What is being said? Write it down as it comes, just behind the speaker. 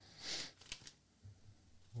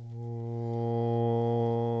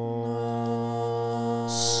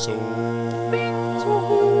Soy,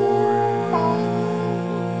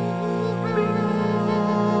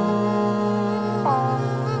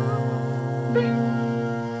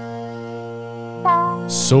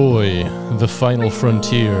 the final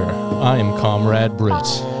frontier. I'm Comrade Brit.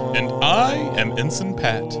 And I am Ensign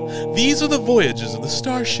Pat. These are the voyages of the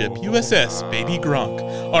starship USS Baby Gronk,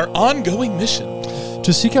 our ongoing mission.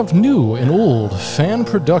 To seek out new and old fan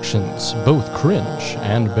productions, both cringe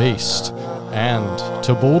and based. And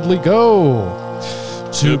to boldly go.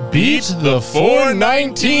 To beat the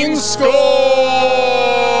 419 score!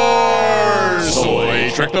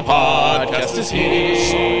 Soy Trek the podcast is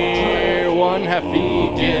here. One half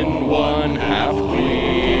vegan, one half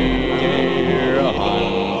queer,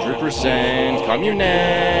 100%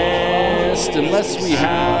 communist, unless we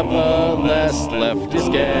have a less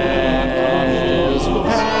leftist guest. With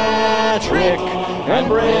Patrick and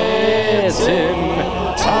Britton,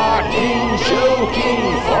 talking, joking,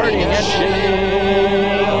 farting, and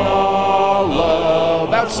shitting all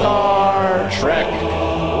about Star Trek.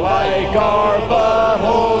 Like our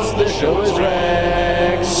buttholes, the show is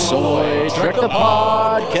wrecked. Soy Trek the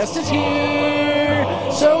podcast is here,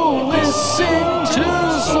 so listen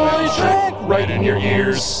to Soy Trek right in your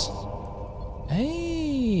ears.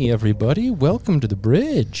 Hey, everybody, welcome to the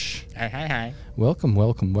bridge. Hi. Welcome.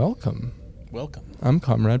 Welcome. I'm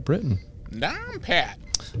Comrade Britton. And I'm Pat.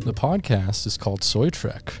 The podcast is called Soy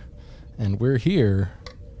Trek, and we're here,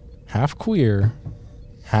 half queer,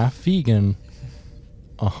 half vegan,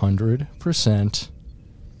 100%.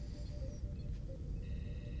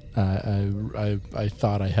 I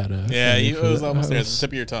thought I had a... Yeah, it was almost there at the tip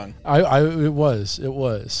of your tongue. It was.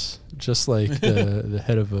 Just like the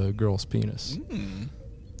head of a girl's penis.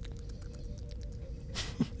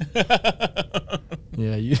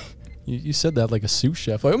 Yeah, you said that like a sous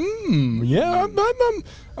chef. Like, yeah,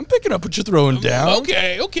 I'm picking up what you're throwing down.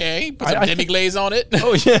 Okay. Put some demi-glaze on it.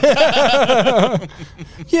 Oh, yeah.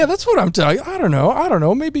 Yeah, that's what I'm telling you. I don't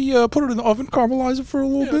know. Maybe put it in the oven, caramelize it for a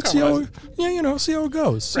little bit. See how it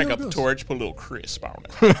goes. Crank up the torch, put a little crisp on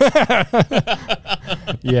it.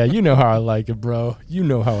 Yeah, you know how I like it, bro. You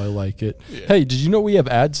know how I like it. Yeah. Hey, did you know we have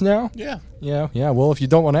ads now? Yeah. Yeah. Well, if you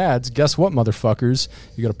don't want ads, guess what, motherfuckers?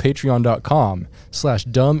 You go to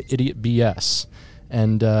patreon.com/dumbIdiotBS,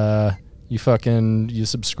 and you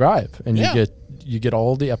subscribe, and you get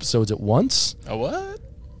all the episodes at once. A what?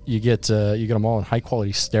 You get them all in high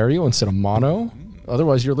quality stereo instead of mono.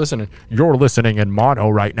 Otherwise, you're listening in mono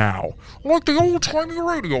right now, like the old timey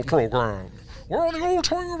radio program. We're on the old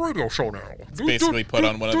timey radio show now. It's basically put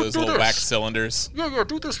on one of those little wax cylinders. Yeah,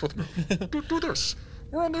 do this with me. do this.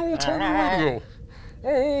 We're on the old timey radio.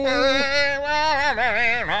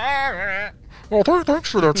 Well, thanks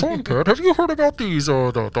for that song, Pat. Have you heard about these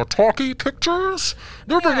the talkie pictures?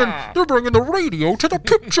 They're bringing the radio to the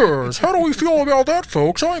pictures. How do we feel about that,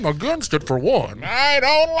 folks? I'm against it for one. I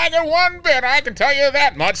don't like it one bit. I can tell you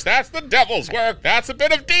that much. That's the devil's work. That's a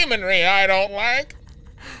bit of demonry I don't like.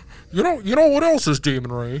 You know what else is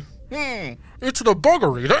demonry? It's the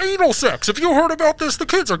buggery, the anal sex. Have you heard about this? The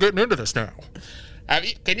kids are getting into this now.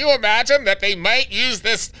 Can you imagine that they might use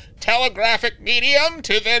this telegraphic medium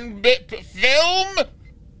to then film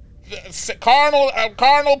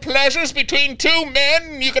carnal pleasures between two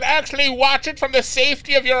men? You could actually watch it from the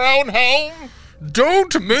safety of your own home.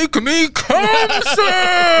 Don't make me come,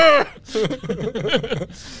 sir!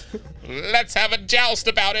 Let's have a joust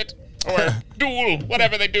about it. Or duel,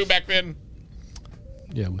 whatever they do back then.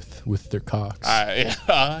 Yeah, with their cocks.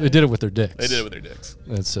 They did it with their dicks.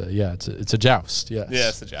 It's a joust. Yes. Yeah,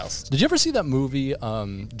 it's a joust. Did you ever see that movie?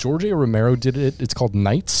 George A. Romero did it. It's called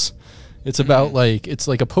Knights. It's about it's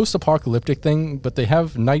like a post-apocalyptic thing, but they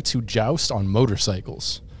have knights who joust on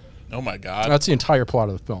motorcycles. Oh my God! That's the entire plot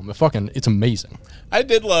of the film. It's amazing. I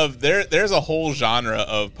did love there's a whole genre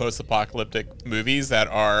of post-apocalyptic movies that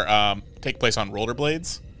are take place on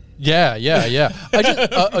rollerblades. Yeah.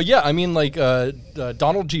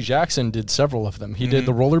 Donald G. Jackson did several of them. He did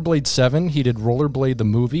the Rollerblade 7. He did Rollerblade the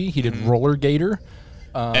movie. He did Roller Gator.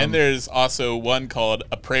 And there's also one called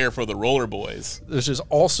A Prayer for the Roller Boys. This is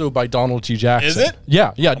also by Donald G. Jackson. Is it?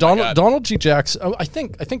 Yeah. Donald G. Jackson. Oh, I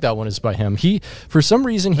think that one is by him. For some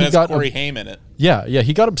reason he got Corey Haim in it. Yeah.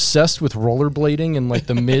 He got obsessed with rollerblading in like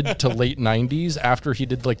the mid to late 90s after he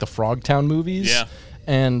did like the Frogtown movies. Yeah.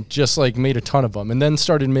 And just like made a ton of them, and then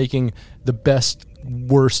started making the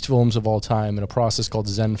worst films of all time in a process called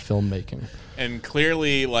Zen filmmaking. And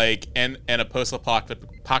clearly, like, in a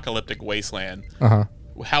post-apocalyptic wasteland,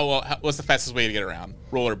 what's the fastest way to get around?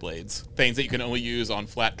 Rollerblades, things that you can only use on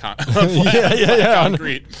flat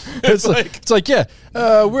concrete. It's like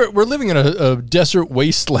we're living in a desert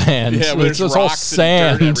wasteland. Yeah, where there's it's rocks all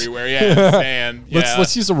sand and dirt everywhere. Yeah, sand. Yeah.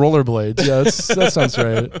 Let's use the rollerblades. Yeah, that sounds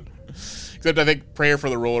right. Except I think Prayer for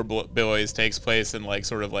the Roller Boys takes place in like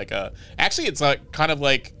sort of like a. Actually, it's like kind of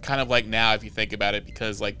like now if you think about it,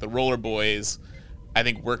 because like the Roller Boys, I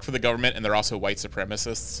think work for the government and they're also white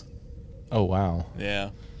supremacists. Oh wow. Yeah.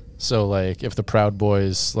 So like if the Proud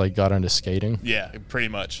Boys like got into skating. Yeah, pretty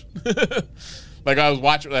much. Like I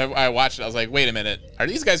watched it. I was like, wait a minute, are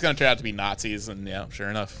these guys going to turn out to be Nazis? And yeah, sure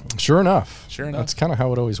enough. That's kind of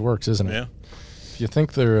how it always works, isn't it? Yeah. If you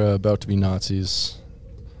think they're about to be Nazis.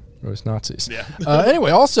 Always Nazis. Yeah.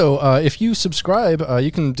 Anyway, also, if you subscribe,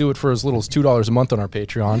 you can do it for as little as $2 a month on our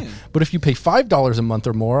Patreon. But if you pay $5 a month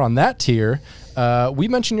or more on that tier, we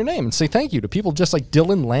mention your name and say thank you to people just like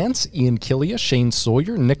Dylan Lance, Ian Killia, Shane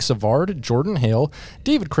Sawyer, Nick Savard, Jordan Hale,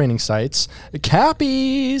 David Craning Sites,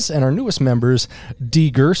 Cappies, and our newest members,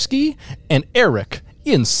 D. Gursky and Eric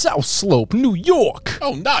in South Slope, New York.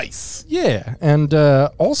 Oh, nice. Yeah. And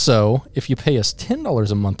also, if you pay us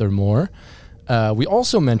 $10 a month or more, we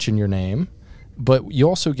also mention your name, but you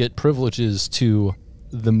also get privileges to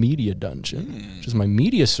the Media Dungeon, which is my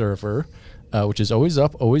media server, which is always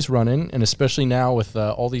up, always running, and especially now with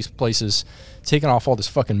all these places taking off all this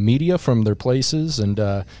fucking media from their places and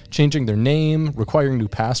changing their name, requiring new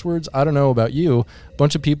passwords. I don't know about you. A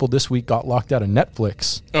bunch of people this week got locked out of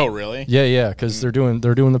Netflix. Oh, really? Yeah, because they're doing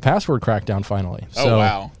the password crackdown finally. Oh,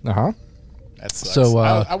 wow. Uh-huh. That sucks. So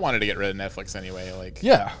I wanted to get rid of Netflix anyway. Like,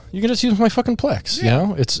 yeah, you can just use my fucking Plex. Yeah. You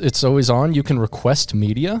know, it's always on. You can request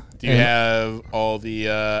media. Do you have all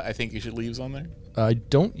the I think you should leaves on there? I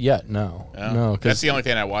don't yet. No, no. That's the only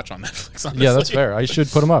thing I watch on Netflix. Honestly. Yeah, that's fair. I should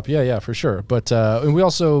put them up. Yeah, for sure. But and we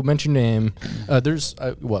also mention name. There's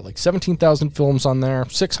like 17,000 films on there,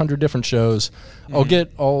 600 different shows. I'll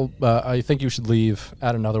get all. I think you should leave.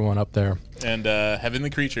 Add another one up there. And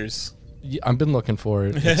Heavenly Creatures. Yeah, I've been looking for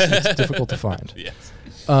it. It's difficult to find. Yes.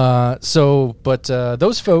 But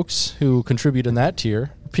those folks who contribute in that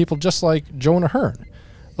tier, people just like Jonah Hearn,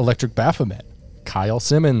 Electric Baphomet, Kyle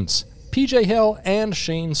Simmons, PJ Hill, and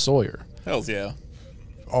Shane Sawyer. Hells yeah.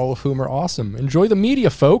 All of whom are awesome. Enjoy the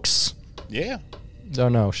media, folks. Yeah.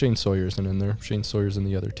 No, Shane Sawyer isn't in there. Shane Sawyer's in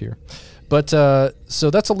the other tier. But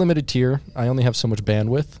so that's a limited tier. I only have so much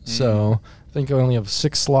bandwidth, so I think I only have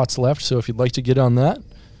 6 slots left. So if you'd like to get on that,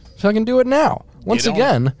 so I can do it now. Once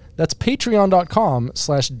again, that's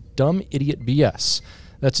patreon.com/dumbidiotbs.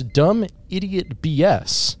 That's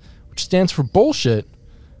dumbidiotbs, which stands for bullshit,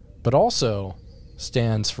 but also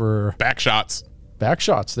stands for backshots.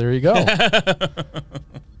 Backshots. There you go.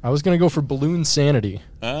 I was going to go for balloon sanity.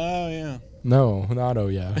 Oh, yeah. No, not oh,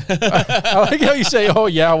 yeah. I like how you say, oh,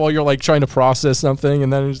 yeah, while you're like trying to process something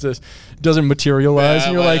and then it just doesn't materialize.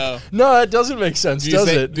 And you're like, no, that doesn't make sense, does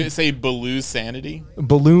it? Did it say balloon sanity?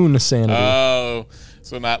 Balloon sanity. Oh,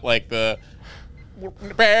 so not like the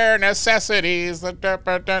bare necessities, the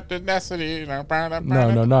necessity. No,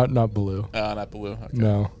 not Baloo. Oh, not Baloo.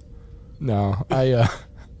 Okay. No.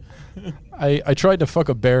 I tried to fuck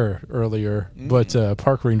a bear earlier, but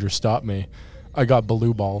park ranger stopped me. I got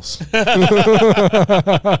Baloo balls. Got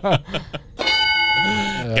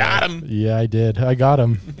him. Yeah, I did. I got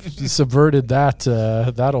him. Subverted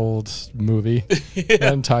that old movie. Yeah,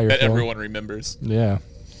 that entire that film. Everyone remembers. Yeah.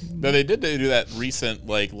 No, they did do that recent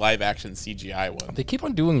like live action CGI one. They keep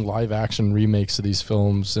on doing live action remakes of these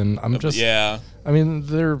films, and I'm just I mean,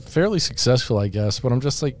 they're fairly successful, I guess, but I'm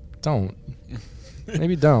just like, don't.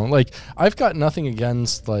 Maybe don't. Like, I've got nothing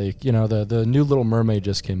against, like, you know, the new Little Mermaid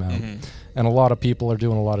just came out, and a lot of people are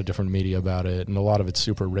doing a lot of different media about it, and a lot of it's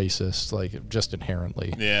super racist, like, just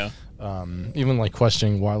inherently. Yeah. Even, like,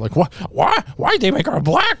 questioning why did they make her a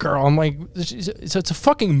black girl? I'm like, it's a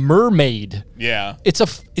fucking mermaid. Yeah. It's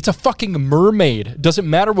a fucking mermaid. Doesn't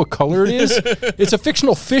matter what color it is. It's a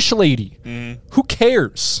fictional fish lady. Who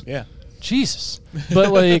cares? Yeah. Jesus.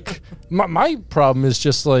 But, like, my problem is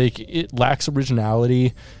just, like, it lacks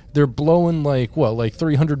originality. They're blowing, like,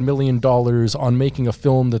 $300 million on making a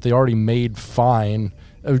film that they already made fine.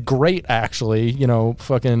 Great, actually, you know,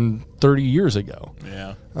 fucking 30 years ago.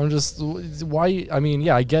 Yeah. I'm just, why? I mean,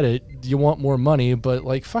 yeah, I get it. You want more money, but,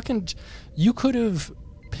 like, fucking, you could have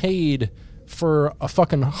paid for a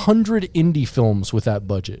fucking 100 indie films with that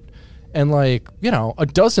budget. And, like, you know, a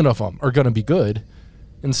dozen of them are going to be good.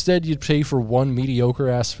 Instead, you'd pay for one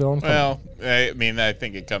mediocre-ass film. Well, I mean, I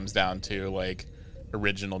think it comes down to, like,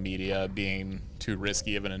 original media being too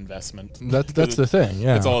risky of an investment. That's the thing,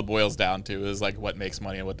 yeah. That's all it boils down to is, like, what makes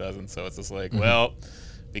money and what doesn't. So it's just like, well,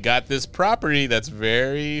 we got this property that's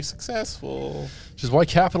very successful. Which is why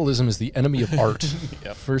capitalism is the enemy of art,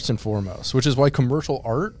 Yep. first and foremost. Which is why commercial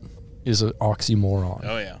art is an oxymoron.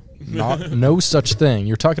 Oh yeah. No such thing.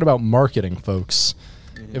 You're talking about marketing, folks.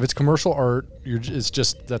 If it's commercial art,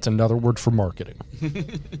 that's another word for marketing.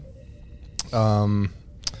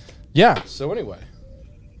 Yeah. So anyway,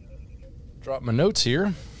 drop my notes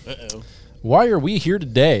here. Uh-oh. Why are we here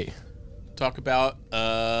today? Talk about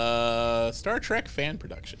Star Trek fan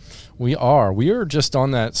production. We are just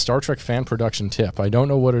on that Star Trek fan production tip. I don't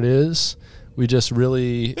know what it is. We just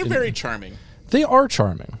really... They're very charming. They are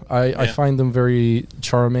charming. I find them very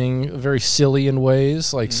charming, very silly in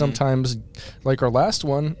ways. Like sometimes, like our last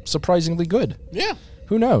one, surprisingly good. Yeah.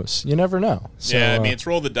 Who knows? You never know. So, Yeah, I mean, it's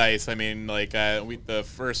roll the dice. I mean, like, the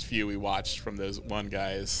first few we watched from those one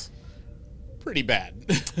guys, pretty bad.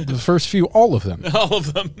 the first few, all of them. All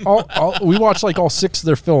of them. We watched like all 6 of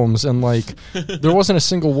their films, and like there wasn't a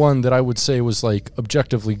single one that I would say was like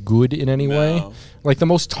objectively good in any way. Like the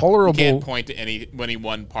most tolerable. You can't point to any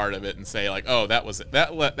one part of it and say like, oh, that was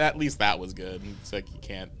that. At least that was good. It's like you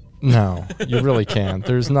can't. No, you really can't.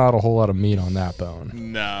 There's not a whole lot of meat on that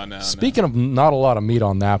bone. No. Speaking of not a lot of meat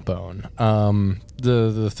on that bone,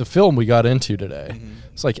 the film we got into today,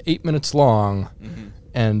 it's like 8 minutes long,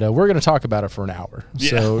 and we're going to talk about it for an hour. Yeah,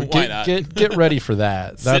 so why not? get ready for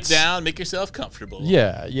that. Sit down, make yourself comfortable.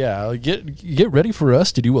 Yeah. Get ready for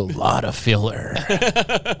us to do a lot of filler.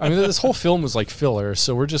 I mean, this whole film was like filler,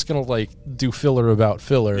 so we're just going to like do filler about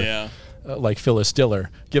filler. Yeah. Like Phyllis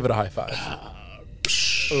Diller. Give it a high five.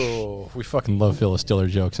 Oh, we fucking love Phyllis Diller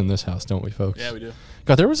jokes in this house, don't we, folks? Yeah, we do.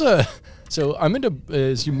 God, there was so I'm into,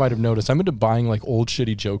 as you might have noticed, I'm into buying like old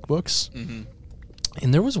shitty joke books.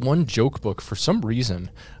 And there was one joke book for some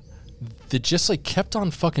reason that just like kept on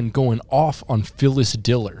fucking going off on Phyllis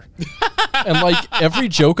Diller. And like every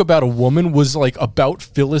joke about a woman was like about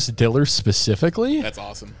Phyllis Diller specifically. That's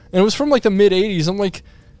awesome. And it was from like the mid 80s. I'm like,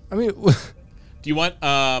 I mean, Do you want?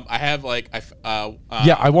 I have like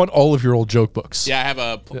yeah, I want all of your old joke books. Yeah, I have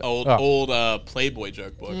a old Playboy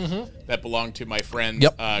joke book that belonged to my friend's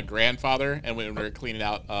grandfather, and when we were cleaning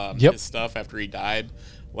out his stuff after he died,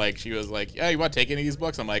 like she was like, "Yeah, you want to take any of these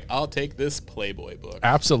books?" I'm like, "I'll take this Playboy book."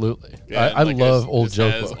 Absolutely, Yeah, I love old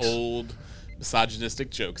joke has books. Old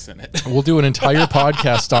misogynistic jokes in it. We'll do an entire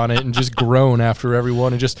podcast on it and just groan after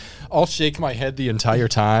everyone, and just I'll shake my head the entire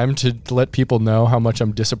time to let people know how much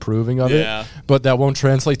I'm disapproving of it. But that won't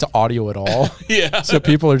translate to audio at all. Yeah. So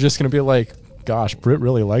people are just going to be like, "Gosh, Britt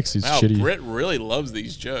really likes these shitty." Britt really loves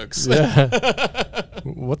these jokes. Yeah.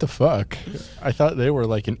 What the fuck? I thought they were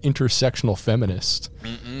like an intersectional feminist.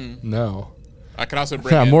 No. I can also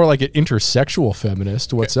bring in, more like an intersexual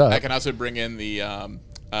feminist. What's up? I can also bring in the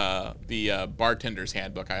bartender's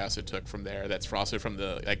handbook I also took from there. That's also from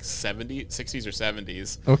the like 60s or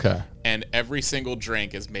 70s. Okay. And every single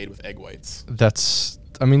drink is made with egg whites.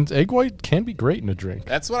 I mean, egg white can be great in a drink.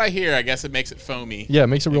 That's what I hear. I guess it makes it foamy. Yeah, it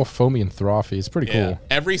makes it real foamy and frothy. It's pretty cool.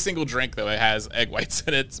 Every single drink, though, it has egg whites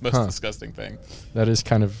in it. It's the most disgusting thing. That is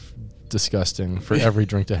kind of disgusting for every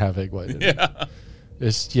drink to have egg white in it.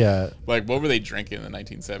 It's, Like, what were they drinking in the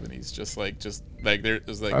 1970s? Just like there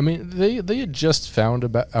was like. I mean, they had just found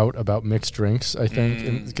out about mixed drinks, I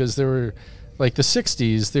think, because they were, like the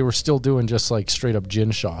 60s, they were still doing just like straight up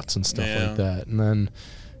gin shots and stuff like that. And then,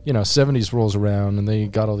 70s rolls around and they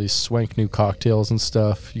got all these swank new cocktails and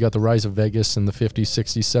stuff. You got the rise of Vegas in the 50s,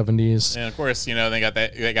 60s, 70s. And of course,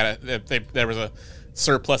 there was a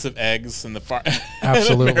surplus of eggs in the far.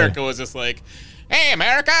 Absolutely. And America was just like, "Hey,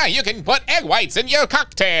 America, you can put egg whites in your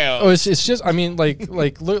cocktail." Oh, it's just, I mean, like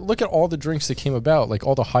look at all the drinks that came about. Like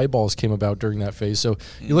all the highballs came about during that phase. So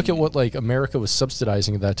you look at what like America was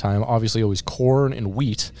subsidizing at that time. Obviously, always corn and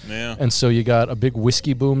wheat. Yeah. And so you got a big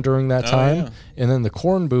whiskey boom during that time, and then the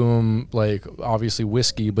corn boom, like obviously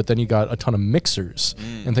whiskey, but then you got a ton of mixers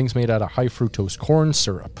and things made out of high fructose corn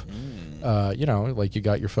syrup. Like you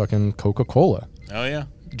got your fucking Coca-Cola. Oh yeah.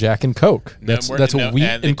 Jack and Coke. That's wheat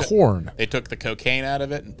and corn. They took the cocaine out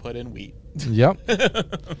of it and put in wheat. Yep.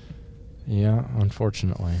 Yeah,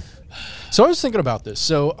 unfortunately. So I was thinking about this.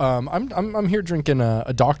 So I'm here drinking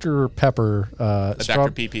a Dr. Pepper.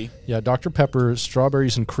 Dr. PP. Yeah, Dr. Pepper,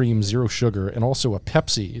 strawberries and cream, 0 sugar, and also a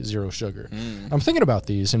Pepsi, 0 sugar. I'm thinking about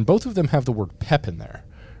these, and both of them have the word pep in there,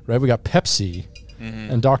 right? We got Pepsi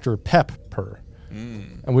and Dr. Pepper,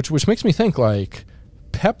 and which makes me think like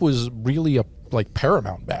pep was really a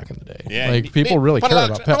paramount back in the day. Yeah, like people really care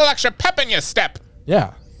about pep. Put a little extra pep in your step.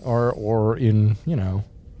 Yeah, or in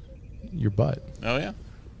your butt. Oh yeah.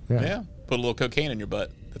 Yeah. Put a little cocaine in your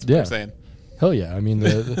butt. That's what I'm saying. Hell yeah! I mean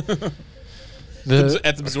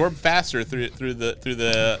it's absorbed faster through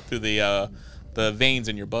the the veins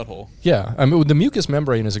in your butthole. Yeah, I mean, the mucous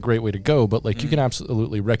membrane is a great way to go, but like you can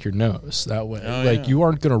absolutely wreck your nose that way. Oh, like yeah. you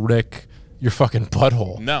aren't gonna wreck your fucking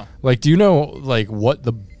butthole. No. Like, do you know like what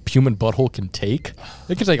the human butthole can take?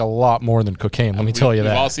 It can take a lot more than cocaine. Let me tell you that.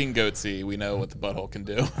 We've all seen Goatsy. We know what the butthole can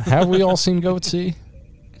do. Have we all seen Goatsy?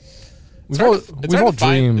 It's We've hard all to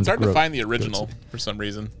find, dreamed. it's hard to find the original for some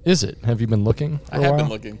reason. Is it? Have you been looking? For I a have while? been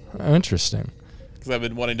looking Oh, interesting. because I've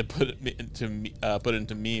been wanting to put it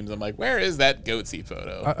into memes. I'm like, where is that Goatsy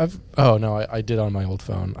photo? I did on my old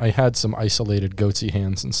phone. I had some isolated Goatsy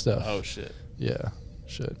hands and stuff. Oh shit. Yeah,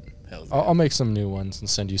 shit. Hells yeah. I'll make some new ones and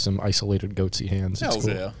send you some isolated Goatsy hands. It's Hells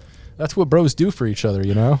cool. yeah. That's what bros do for each other,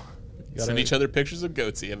 you know? Send each other pictures of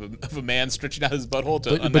Goatsy of a man stretching out his butthole to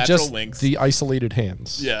unnatural but just lengths. the isolated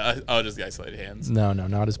hands. Yeah. Oh, just the isolated hands. No,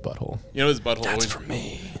 not his butthole. You know his butthole. That's always, for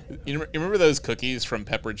me. You remember those cookies from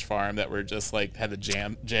Pepperidge Farm that were just like had the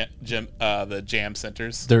jam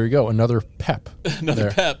centers? There you go. Another pep.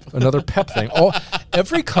 Another pep. Another pep thing.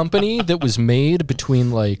 Every company that was made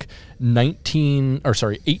between like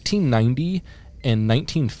 1890 and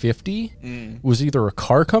 1950 was either a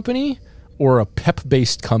car company or a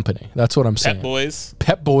pep-based company. That's what I'm saying. Pep Boys.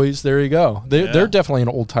 Pep Boys, there you go. They're definitely an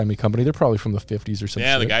old-timey company. They're probably from the 50s or something.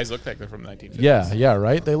 Yeah, the guys look like they're from the 1950s. Yeah,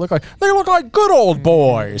 right? They look like good old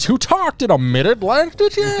boys who talked in a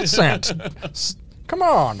mid-Atlantic accent. Come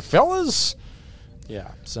on, fellas.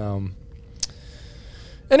 Yeah, so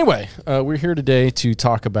anyway, we're here today to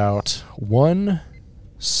talk about one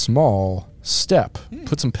small step.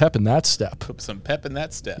 Put some pep in that step. Put some pep in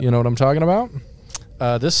that step. You know what I'm talking about?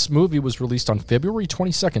 This movie was released on February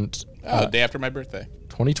 22nd. Day after my birthday.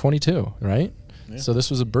 2022, right? Yeah. So this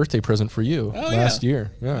was a birthday present for you last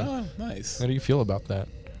year. Yeah. Oh, nice. How do you feel about that?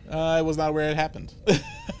 I was not aware it happened.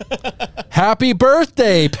 Happy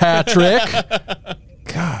birthday, Patrick!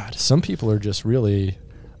 God, some people are just really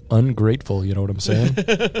ungrateful, you know what I'm saying?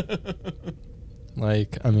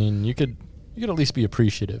 Like, I mean, you could at least be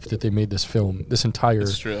appreciative that they made this film, this entire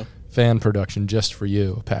That's true. fan production just for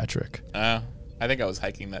you, Patrick. I think I was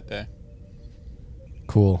hiking that day.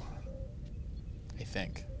 Cool. I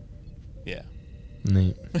think. Yeah.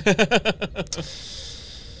 Neat.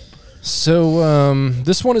 So,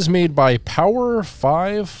 this one is made by Power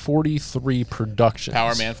 543 Productions.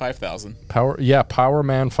 Power Man 5000. Power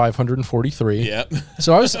Man 543. Yep.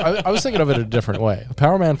 So I was thinking of it a different way.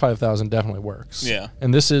 Power Man 5000 definitely works. Yeah.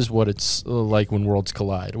 And this is what it's like when worlds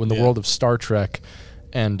collide, when the world of Star Trek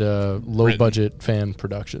and low-budget fan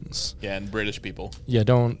productions. Yeah, and British people. Yeah,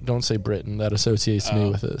 don't say Britain. That associates me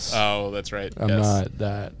with this. Oh, that's right. I'm not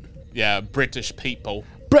that. Yeah, British people.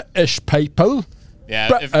 British people. Yeah,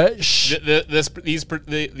 British.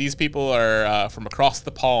 These people are from across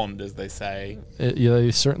the pond, as they say. Yeah,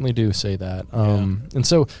 they certainly do say that. And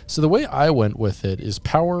so the way I went with it is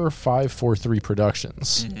Power 543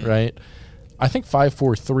 Productions, right? I think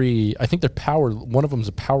 543. I think their power. One of them is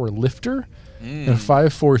a power lifter, and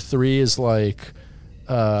 543 is like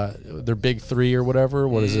their big three or whatever.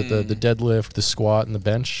 What is it? The deadlift, the squat, and the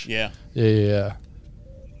bench. Yeah. Yeah.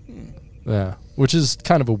 Which is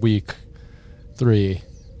kind of a weak 3.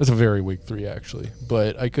 It's a very weak 3 actually,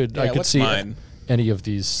 but I could see mine? any of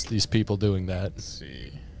these people doing that. Let's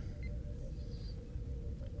see.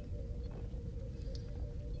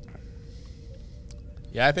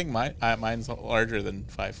 Yeah, I think mine's larger than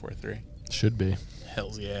 543. Should be.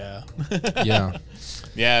 Hells yeah. Yeah.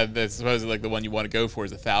 Yeah, that's supposedly like the one you want to go for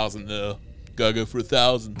is 1,000. Gotta go for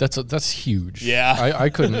 1,000. That's huge. Yeah. I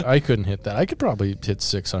couldn't hit that. I could probably hit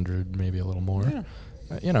 600, maybe a little more.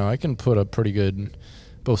 Yeah. I can put a pretty good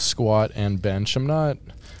both squat and bench. I'm not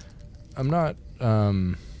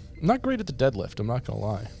great at the deadlift. I'm not gonna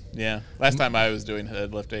lie. Yeah. Last time I was doing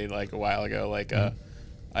deadlifting like a while ago, I got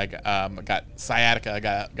sciatica.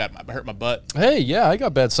 I hurt my butt. Hey, yeah, I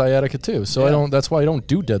got bad sciatica too. So Yeah. that's why I don't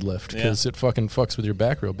do deadlift, because it fucking fucks with your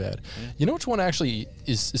back real bad. You know which one actually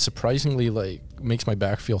is surprisingly makes my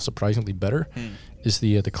back feel surprisingly better? Is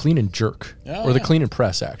the clean and jerk, or the clean and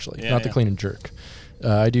press actually, not the clean and jerk.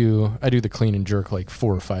 I do the clean and jerk like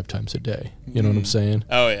 4 or 5 times a day. You know what I'm saying?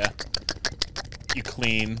 Oh yeah. You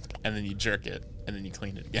clean and then you jerk it and then you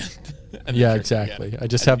clean it again. And Yeah, exactly. I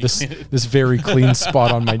just have this very clean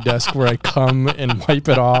spot on my desk where I come and wipe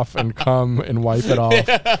it off and come and wipe it off,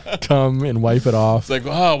 come and wipe it off. It's like,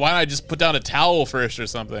 oh, why don't I just put down a towel first or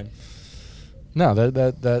something? No,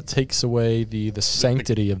 that takes away the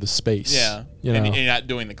sanctity of the space. Yeah, you know? And you're not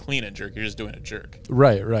doing the clean and jerk. You're just doing a jerk.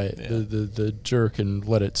 Right. Yeah. The jerk and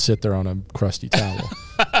let it sit there on a crusty towel,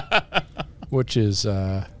 which is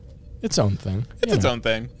its own thing. It's its own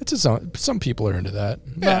thing. It's its own. Some people are into that.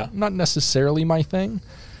 Yeah. Not necessarily my thing,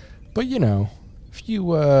 but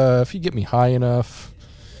if you get me high enough,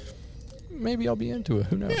 maybe I'll be into it.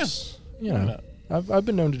 Who knows? Yeah. You know, I've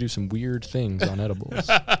been known to do some weird things on edibles.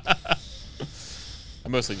 I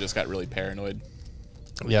mostly just got really paranoid.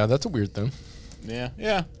 Yeah, that's a weird thing. Yeah.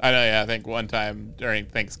 I know. Yeah, I think one time during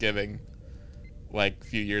Thanksgiving, like a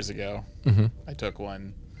few years ago, I took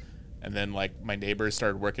one, and then like my neighbors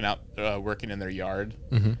started working in their yard,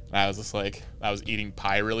 and I was just like, I was eating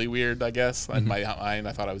pie really weird, I guess. In my mind,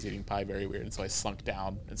 I thought I was eating pie very weird, and so I slunk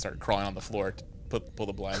down and started crawling on the floor to pull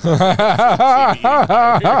the blinds up.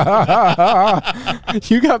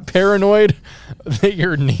 You got paranoid that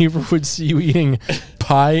your neighbor would see you eating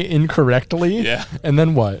pie incorrectly? Yeah. And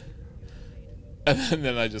then what? And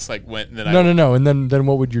then I just like went. And then No. And then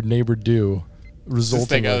what would your neighbor do? I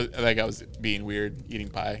think I was being weird eating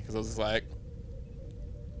pie because I was just like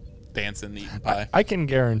dancing, eating pie. I can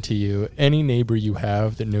guarantee you, any neighbor you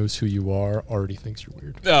have that knows who you are already thinks you're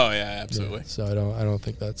weird. Oh yeah, absolutely. Yeah, so I don't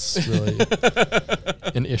think that's really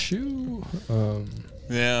an issue.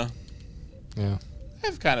 Yeah. Yeah. I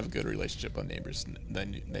have kind of a good relationship with the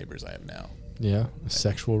neighbors I have now. Yeah, a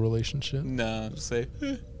sexual relationship. No, just say,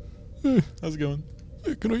 how's it going?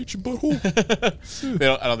 Hey, can I eat your butthole?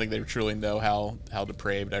 I don't think they truly know how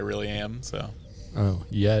depraved I really am. So. Oh,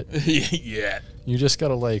 yet. Yeah. You just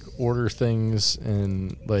gotta like order things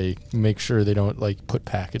and like make sure they don't like put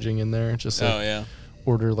packaging in there. Just like,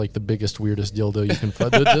 order like the biggest, weirdest dildo you can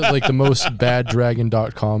find, like the most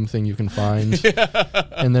baddragon.com thing you can find,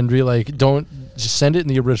 and then be like, don't just send it in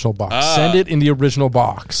the original box. Send it in the original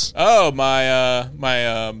box. Oh, my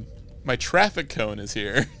traffic cone is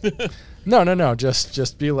here. No.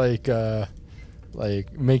 Just be like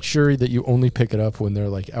make sure that you only pick it up when they're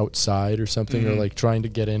like outside or something, or like trying to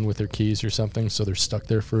get in with their keys or something, so they're stuck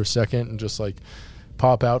there for a second, and just like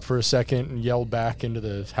pop out for a second and yell back into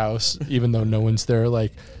the house even though no one's there,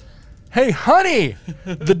 like, hey honey,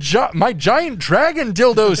 my giant dragon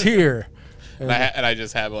dildo's here. And I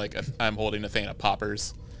just have like I'm holding a thing of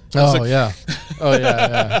poppers. Oh yeah,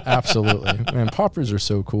 absolutely. Man, poppers are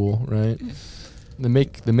so cool, right? They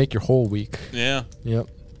make your whole week. Yeah. Yep.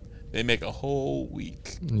 They make a whole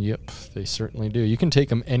week. Yep, they certainly do. You can take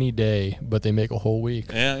them any day, but they make a whole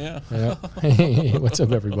week. Yeah. Hey, what's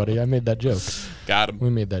up, everybody? I made that joke. Got him. We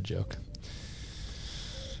made that joke.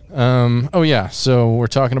 Oh yeah, so we're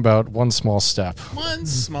talking about one small step. One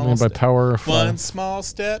small step. One small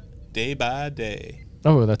step, day by day.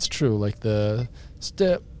 Oh, that's true. Like the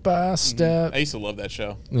step by step. I used to love that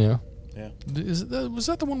show. Yeah. Yeah. Was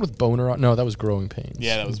that the one with Boner on? No, that was Growing Pains.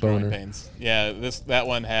 Yeah, that was Growing Pains. Yeah, that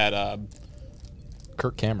one had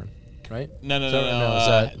Kirk Cameron, right? No.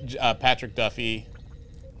 Is that Patrick Duffy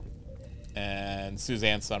and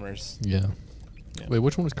Suzanne Summers. Yeah. Wait,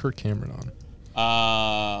 which one was Kirk Cameron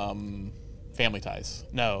on? Family Ties.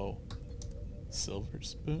 No. Silver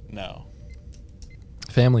Spoon. No.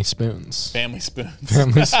 Family Spoons. Family Spoons.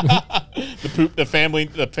 Family Spoon. The family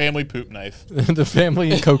poop knife. The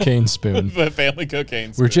family cocaine spoon. The family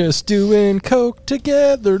cocaine spoon. We're just doing coke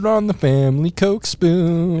together on the family coke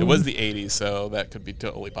spoon. It was the 80s, so that could be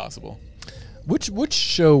totally possible. Which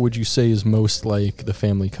show would you say is most like the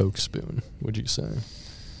family coke spoon, would you say?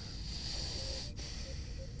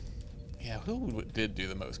 Yeah, who did do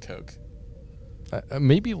the most coke?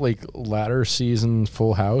 Maybe like latter season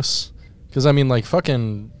Full House. Because, I mean, like,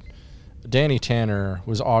 fucking Danny Tanner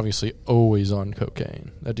was obviously always on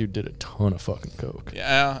cocaine. That dude did a ton of fucking coke.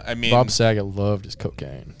 Yeah, I mean... Bob Saget loved his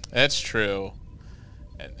cocaine. That's true.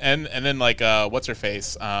 And then, like, what's her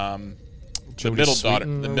face? The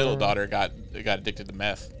middle daughter got addicted to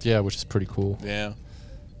meth. Yeah, which is pretty cool. Yeah.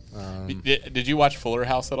 Did you watch Fuller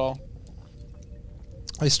House at all?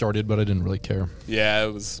 I started, but I didn't really care. Yeah,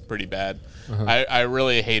 it was pretty bad. Uh-huh. I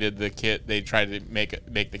really hated the kid. They tried to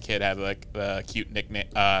make the kid have like a cute nickname,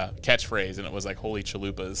 catchphrase, and it was like "Holy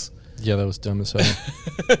Chalupas." Yeah, that was dumb as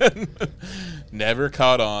hell. Never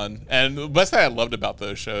caught on. And the best thing I loved about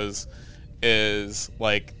those shows is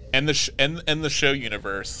like in the show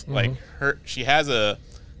universe, like she has a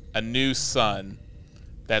new son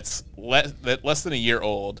that's less than a year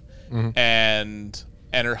old, and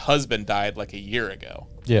her husband died like a year ago.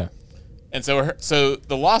 Yeah. And so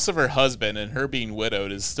the loss of her husband and her being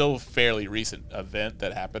widowed is still a fairly recent event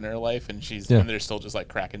that happened in her life, and and they're still just like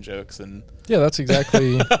cracking jokes and that's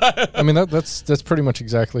exactly. I mean that's pretty much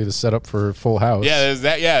exactly the setup for Full House. Yeah, there's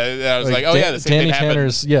that. Yeah, I was like, the same Danny thing happened.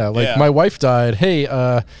 Tanner's. Yeah, my wife died. Hey,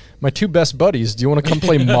 my two best buddies. Do you want to come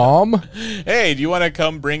play mom? Hey, do you want to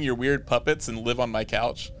come bring your weird puppets and live on my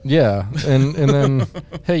couch? Yeah, and then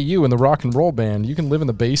hey, you in the rock and roll band, you can live in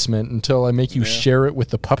the basement until I make you share it with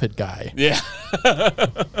the puppet guy. Yeah.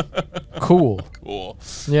 Cool. Cool.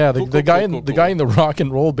 Yeah, Cool, the guy in the rock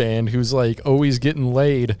and roll band who's like always getting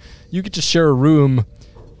laid. You get to share a room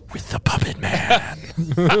with the puppet man.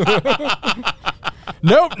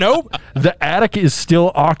 Nope. The attic is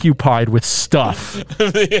still occupied with stuff.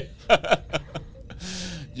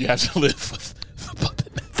 You have to live with the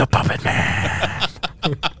puppet man. The puppet man.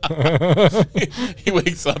 He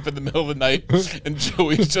wakes up in the middle of the night, and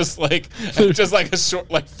Joey's just like a short,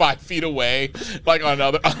 like 5 feet away, like on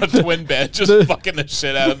a twin bed, just fucking the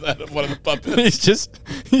shit out of one of the puppets.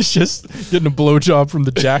 He's just getting a blowjob from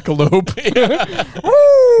the jackalope.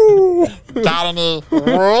 Got any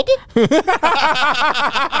wood?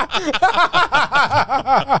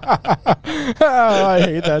 Oh, I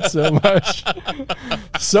hate that so much.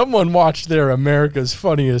 Someone watched their America's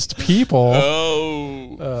Funniest People.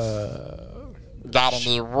 Got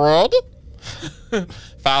any wood?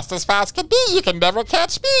 Fast as fast can be. You can never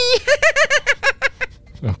catch me.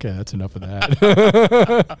 Okay, that's enough of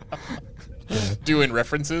that. Doing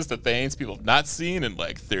references to things people have not seen in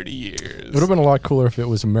like 30 years. It would have been a lot cooler if it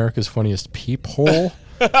was America's Funniest Peephole,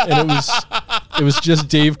 and it was just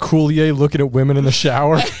Dave Coulier looking at women in the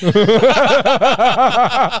shower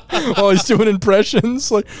while he's doing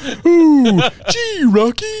impressions like, "Ooh, gee,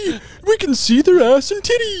 Rocky, we can see their ass and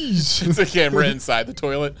titties." It's a camera inside the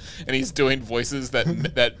toilet, and he's doing voices that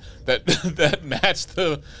match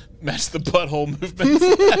the butthole movements.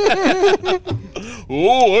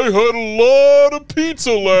 Oh, I had a lot of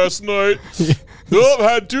pizza last night. Oh, I've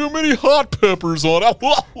had too many hot peppers on it.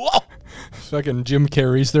 Fucking Jim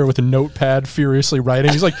Carrey's there with a notepad furiously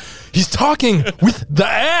writing. He's like, he's talking with the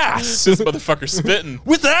ass. This motherfucker spitting.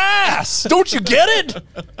 With ass. Don't you get it?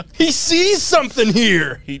 He sees something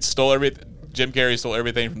here. He stole everything. Jim Carrey stole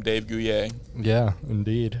everything from Dave Coulier. Yeah,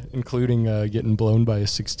 indeed. Including getting blown by a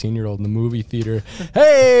 16-year-old in the movie theater.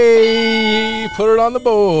 Hey, put it on the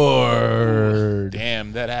board.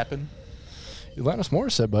 Damn, that happened. Alanis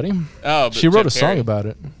Morissette, buddy. Oh, but she wrote Jim a song Carrey. about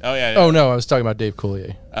it. Oh, yeah. Oh, no, I was talking about Dave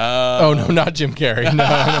Coulier. Oh, no, not Jim Carrey. No.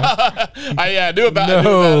 I knew about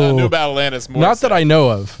Alanis Morissette. Not that I know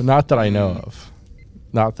of.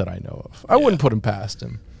 I wouldn't put him past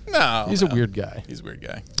him. No. He's a weird guy. He's a weird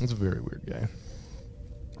guy. He's a very weird guy.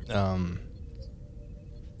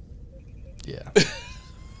 Yeah.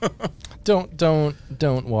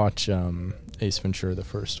 Don't watch Ace Ventura, the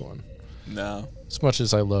first one. No. As much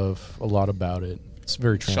as I love a lot about it, it's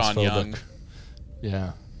very transphobic. Sean Young.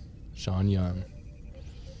 Yeah. Sean Young.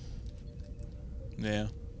 Yeah.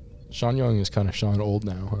 Sean Young is kind of Sean old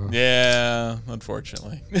now, huh? Yeah,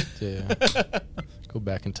 unfortunately. Yeah. Go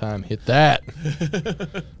back in time, hit that.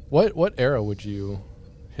 What era would you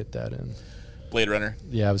hit that in? Blade Runner.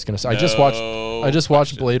 Yeah, I was gonna say. No I just watched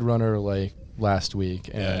question. Blade Runner like last week,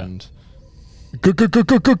 and God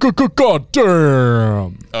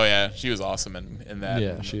damn. Oh yeah, she was awesome in that.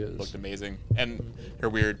 Yeah, she is. Looked amazing, and her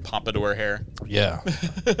weird pompadour hair. Yeah.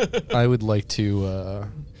 I would like to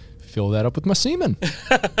fill that up with my semen.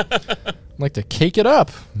 I'd like to cake it up.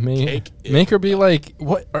 Make her be like,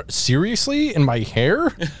 "What? Seriously? In my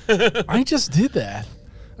hair? I just did that."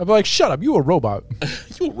 I'd be like, "Shut up! You a robot?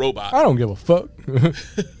 You a robot?" I don't give a fuck.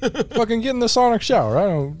 Fucking get in the sonic shower. I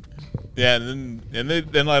don't." Yeah, and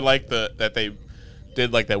then I like that they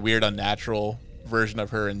did like that weird unnatural version of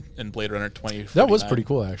her in Blade Runner 2049. That was pretty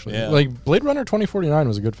cool, actually. Yeah. Like Blade Runner 2049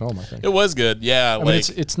 was a good film, I think. It was good. Yeah, I mean,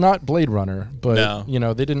 it's not Blade Runner, but No. you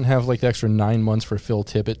know, they didn't have like the extra 9 months for Phil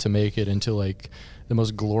Tippett to make it into like the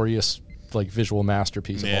most glorious like visual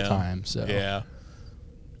masterpiece of all time. So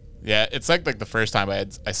yeah, it's like the first time I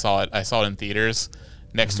saw it in theaters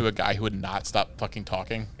next to a guy who would not stop fucking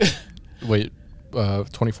talking. Wait,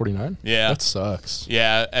 2049? Yeah, that sucks.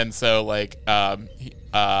 Yeah, and so I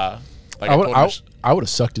would have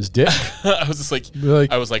sucked his dick. I was just like,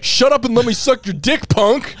 I was like, shut up and let me suck your dick,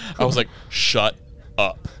 punk. I was like, shut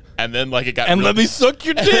up. And then it got let me suck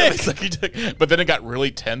your dick. But then it got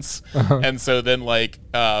really tense, and so then I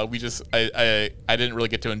didn't really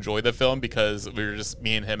get to enjoy the film because we were just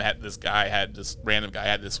me and him had this random guy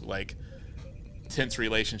had this like tense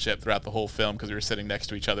relationship throughout the whole film because we were sitting next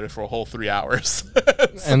to each other for a whole 3 hours.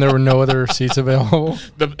 And there were no other seats available.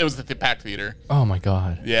 It was the packed theater. Oh my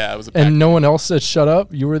god. Yeah, it was. And no one else said shut up.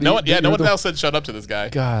 You were the no one else said shut up to this guy.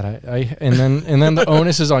 God, and then the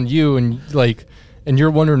onus is on you, and like. And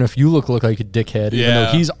you're wondering if you look like a dickhead, even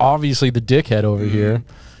though he's obviously the dickhead over here.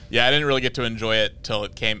 Yeah, I didn't really get to enjoy it till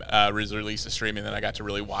it was released to streaming. Then I got to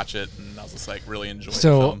really watch it, and I was just like really enjoying the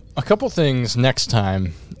film. So a couple things next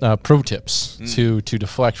time, pro tips to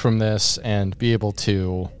deflect from this and be able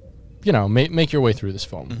to, make your way through this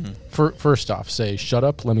film. First off, say, shut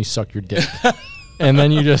up, let me suck your dick. And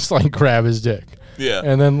then you just like grab his dick. Yeah.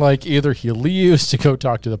 And then, like, either he leaves to go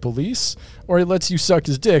talk to the police, or he lets you suck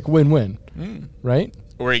his dick. Win-win. Right?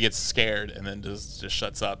 Or he gets scared and then just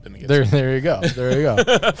shuts up and gets There you go. There you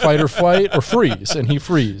go. Fight or flight or freeze, and he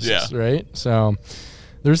freezes. Yeah. Right? So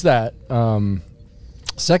there's that.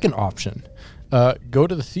 Second option, go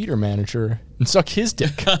to the theater manager and suck his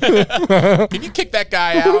dick. Can you kick that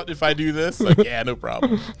guy out if I do this? Like, yeah, no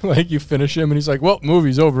problem. Like, you finish him, and he's like, well,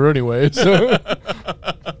 movie's over anyway. So.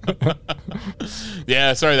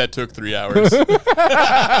 Yeah, sorry that took 3 hours.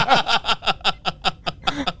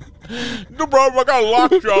 No problem, I got a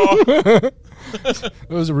lockjaw. It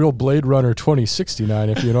was a real Blade Runner 2069,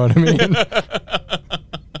 if you know what I mean.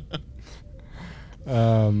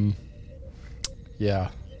 Yeah.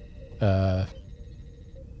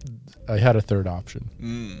 I had a third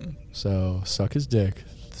option. So, suck his dick.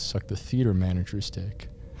 Suck the theater manager's dick.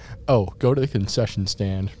 Oh, go to the concession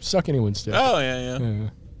stand. Suck anyone's dick. Oh, yeah.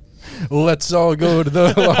 Let's all go to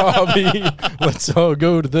the lobby. Let's all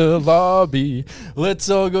go to the lobby. Let's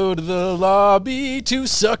all go to the lobby to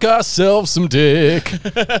suck ourselves some dick.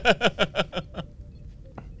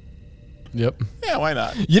 Yep. Yeah, why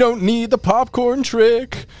not? You don't need the popcorn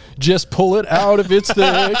trick. Just pull it out if it's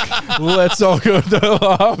thick. Let's all go to the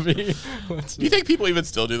lobby. Do you think people even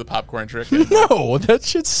still do the popcorn trick? No, that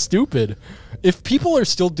shit's stupid. If people are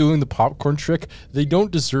still doing the popcorn trick, they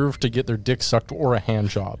don't deserve to get their dick sucked or a hand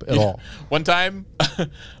job at all. One time,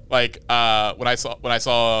 like when I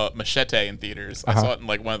saw Machete in theaters, I saw it in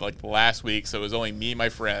like one of like the last week, so it was only me and my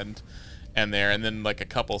friend and then like a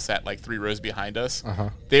couple sat like 3 rows behind us.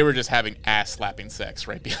 They were just having ass slapping sex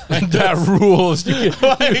right behind that us. rules. You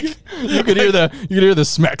could hear the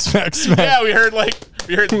smack, smack, smack. Yeah, we heard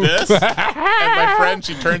this, and my friend,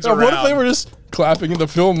 she turns around. What if they were just clapping in the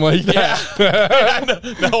film like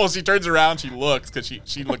that? No, she turns around, she looks, because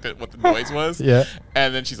she looked at what the noise was. Yeah.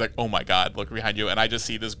 And then she's like, oh my God, look behind you. And I just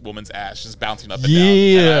see this woman's ass just bouncing up and down.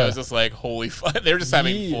 Yeah. And I was just like, holy fuck. They were just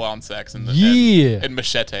having full on sex in in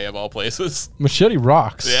Machete of all places. Machete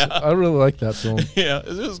rocks. Yeah. I really like that film. Yeah, it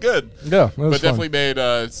was good. Yeah, that was but fun. definitely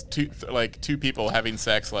made two people having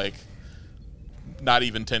sex like not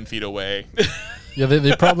even 10 feet away. Yeah,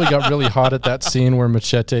 they probably got really hot at that scene where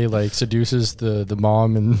Machete like seduces the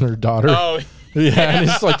mom and her daughter. Oh, yeah, and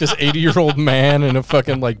it's like this 80-year-old man in a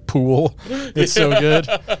fucking like pool. It's so good.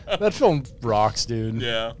 That film rocks, dude.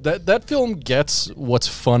 Yeah. That film gets what's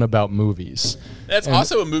fun about movies. That's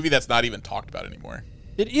also a movie that's not even talked about anymore.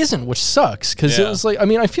 It isn't, which sucks, because it was like, I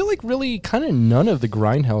mean, I feel like really kind of none of the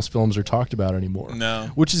Grindhouse films are talked about anymore.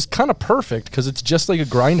 No. Which is kind of perfect, because it's just like a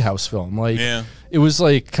Grindhouse film. Like, it was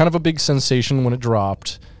like kind of a big sensation when it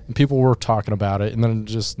dropped, and people were talking about it, and then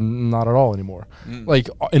just not at all anymore. Like,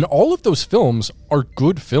 and all of those films are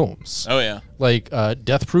good films. Oh, yeah. Like,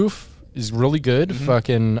 Death Proof is really good.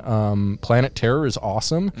 Fucking Planet Terror is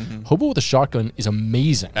awesome. Hobo with a Shotgun is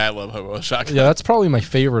amazing. I love Hobo with a Shotgun. Yeah, that's probably my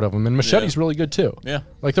favorite of them. And Machete's really good too. Yeah.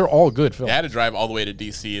 Like, they're all good films. I had to drive all the way to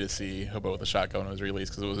D.C. to see Hobo with a Shotgun when it was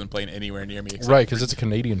released because it wasn't playing anywhere near me. Right, because it's a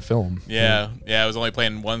Canadian film. Yeah. I was only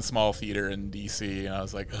playing one small theater in D.C. and I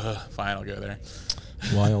was like, fine, I'll go there.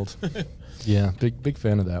 Wild. Yeah, big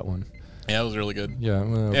fan of that one. Yeah, it was really good. Yeah.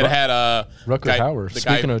 It had Rutger Hauer.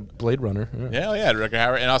 Speaking guy, of Blade Runner. Yeah, Rutger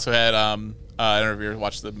Hauer. And also had, I don't know if you ever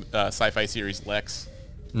watched the sci-fi series Lex.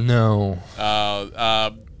 No.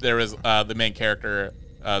 There was the main character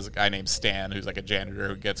is a guy named Stan, who's like a janitor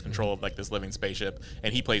who gets control of like this living spaceship,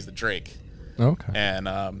 and he plays the Drake. Okay. And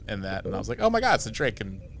I was like, oh my God, it's the Drake.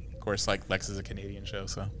 And of course, like Lex is a Canadian show,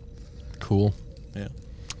 so cool. Yeah.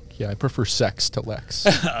 Yeah, I prefer sex to Lex.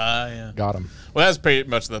 Yeah. Got him. Well, that's pretty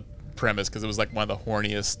much the premise because it was like one of the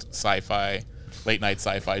horniest late night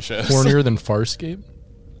sci-fi shows. Hornier than Farscape?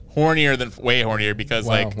 Way hornier because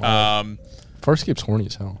Farscape's horny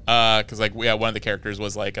as hell. Because one of the characters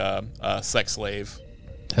was like a sex slave.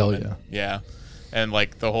 Hell woman. Yeah. And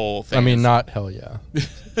like the whole thing. I mean, not hell yeah.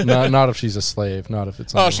 not if she's a slave. Not if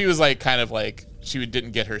it's. She was like kind of like she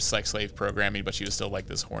didn't get her sex slave programming, but she was still like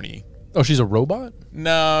this horny. Oh, she's a robot?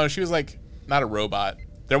 No, she was like not a robot.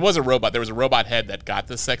 There was a robot. There was a robot head that got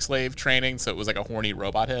the sex slave training, so it was like a horny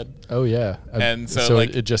robot head. Oh yeah. And so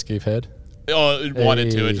like, it just gave head. Oh, it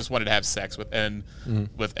wanted to. It just wanted to have sex with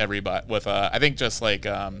with everybody. With I think just like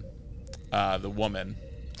the woman.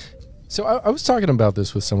 So I was talking about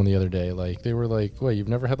this with someone the other day. Like they were like, "Wait, you've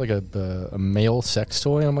never had like a male sex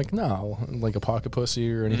toy?" I'm like, "No, like a pocket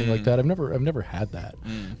pussy or anything like that. I've never had that.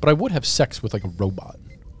 But I would have sex with like a robot.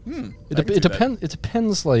 It depends. It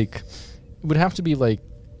depends. Like it would have to be like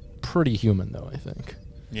pretty human though. I think.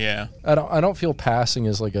 Yeah. I don't feel passing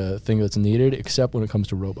is like a thing that's needed, except when it comes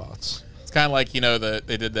to robots. It's kind of like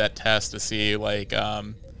they did that test to see like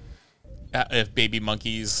if baby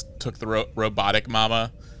monkeys took the robotic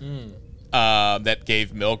mama that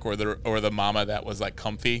gave milk, or the mama that was like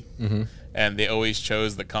comfy, and they always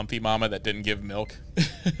chose the comfy mama that didn't give milk.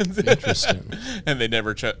 Interesting. And they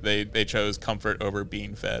never they chose comfort over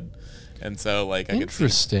being fed. And so, like,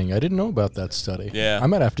 interesting. I didn't know about that study. Yeah. I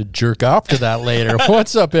might have to jerk off to that later.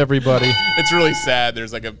 What's up, everybody? It's really sad.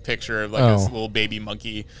 There's like a picture of like this little baby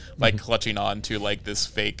monkey, like clutching on to like this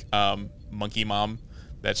fake monkey mom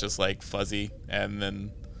that's just like fuzzy, and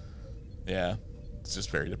then it's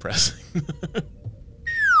just very depressing.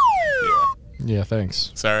 Yeah,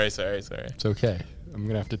 thanks. Sorry. It's okay. I'm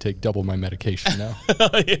gonna have to take double my medication now.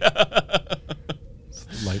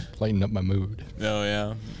 Lighten up my mood. Oh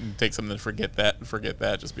yeah, take something to forget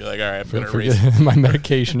that. Just be like, all right, I'm gonna erase. My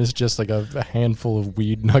medication is just like a handful of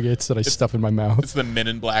weed nuggets that I stuff in my mouth. It's the Men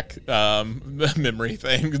in Black memory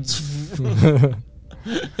thing.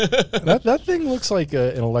 that thing looks like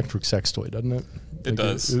an electric sex toy, doesn't it? It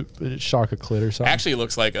does. It shock a clit or something. Actually, it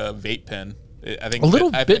looks like a vape pen. I think a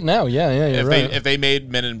little bit now. Yeah, you're right. If they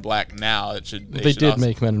made Men in Black now, it should. They did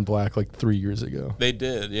make Men in Black like 3 years ago. They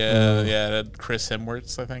did. Yeah. Chris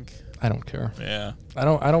Hemsworth, I think. I don't care. Yeah. I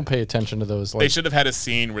don't pay attention to those. Like, they should have had a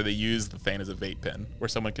scene where they used the thing as a vape pen, where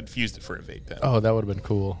someone confused it for a vape pen. Oh, that would have been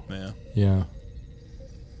cool. Yeah. Yeah.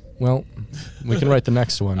 Well, we can write the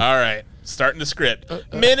next one. All right. Starting the script.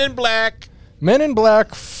 Men in Black. Men in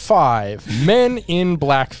Black 5. Men in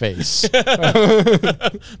Blackface.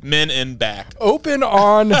 Men in Back. Open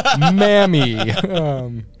on Mammy.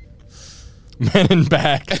 Men in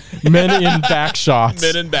Back. Men in Back shots.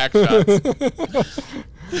 Men in Back shots.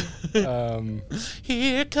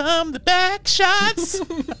 Here come the back shots.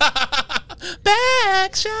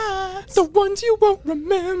 Back shots. The ones you won't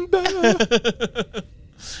remember.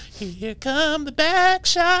 Here come the back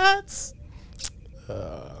shots.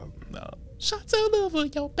 No. Shots all over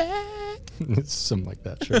your back. Something like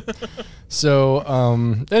that, sure. So,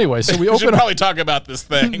 anyway, so we should open probably talk about this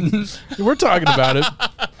thing. We're talking about it.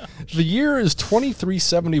 The year is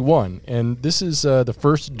 2371, and this is the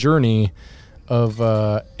first journey of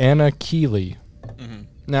Anna Keeley.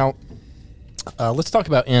 Now, let's talk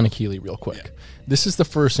about Anna Keeley real quick. Yeah. This is the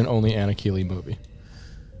first and only Anna Keeley movie.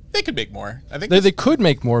 They could make more. I think they could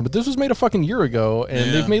make more, but this was made a fucking year ago,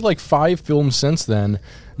 and they've made like 5 films since then,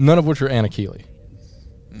 none of which are Anna Keeley.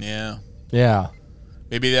 Yeah. Yeah.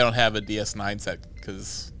 Maybe they don't have a DS9 set,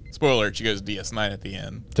 because, spoiler alert, she goes DS9 at the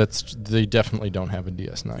end. They definitely don't have a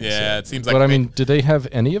DS9 set. Yeah, it seems like... But I mean, did they have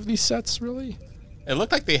any of these sets, really? It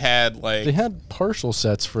looked like they had, like... They had partial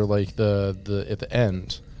sets for, like, the at the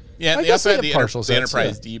end. Yeah, I they guess also they had had the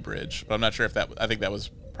Enterprise D bridge, but I'm not sure if that... I think that was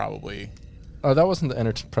probably... Oh, that wasn't the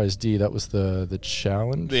Enterprise D. That was the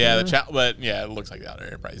Challenger. Yeah, but yeah, it looks like the other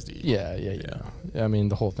Enterprise D. Yeah. I mean,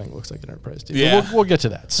 the whole thing looks like an Enterprise D. Yeah. But we'll get to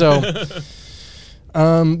that. So,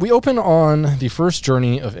 we open on the first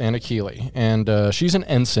journey of Anna Keeley, and she's an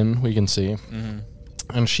ensign, we can see.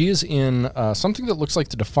 And she is in something that looks like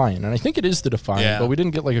the Defiant, and I think it is the Defiant, but we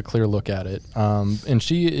didn't get like a clear look at it. And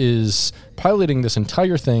she is piloting this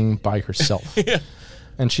entire thing by herself. Yeah.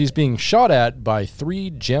 And she's being shot at by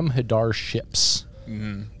 3 Jem'Hadar ships.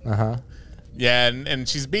 Yeah, and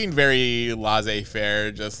she's being very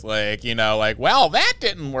laissez-faire, just like, well, that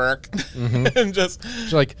didn't work. And just...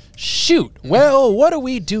 She's like, shoot, well, what do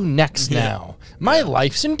we do next now? My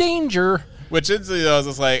life's in danger. Which is, I was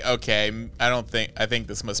just like, okay, I think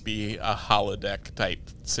this must be a holodeck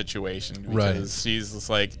type situation. Because she's just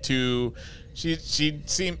like she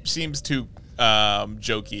seems too...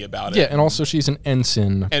 jokey about it. Yeah, and also she's an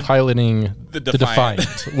ensign piloting the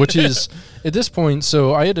Defiant, which is at this point.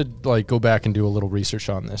 So I had to like go back and do a little research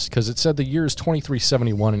on this because it said the year is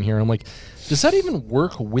 2371 in here. And I'm like, does that even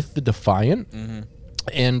work with the Defiant?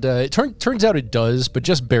 And it turns out it does, but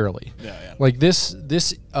just barely. Yeah. Like this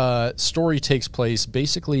story takes place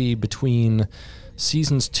basically between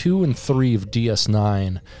seasons 2 and 3 of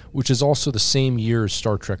DS9, which is also the same year as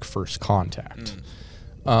Star Trek First Contact.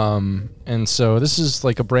 And so this is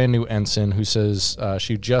like a brand new ensign who says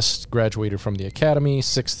she just graduated from the academy,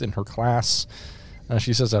 6th in her class.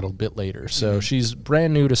 She says that a bit later. So she's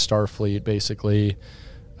brand new to Starfleet, basically.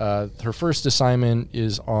 Her first assignment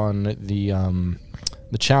is on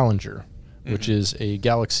the Challenger, which is a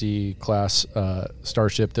Galaxy-class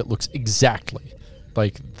starship that looks exactly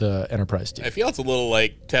like the Enterprise D. I feel it's a little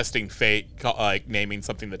like testing fate, like naming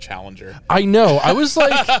something the Challenger. I know. I was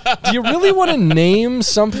like, do you really want to name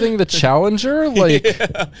something the Challenger? Like,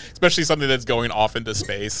 especially something that's going off into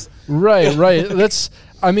space. Right. That's.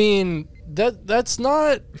 I mean, that's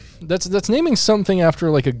naming something after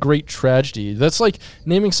like a great tragedy. That's like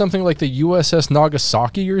naming something like the USS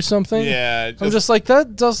Nagasaki or something. Yeah, I'm just like,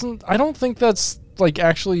 that doesn't. I don't think that's like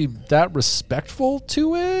actually that respectful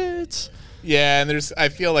to it. Yeah, and I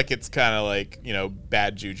feel like it's kind of like, you know,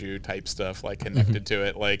 bad juju type stuff like connected to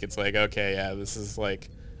it. Like it's like, okay, yeah, this is like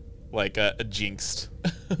a jinxed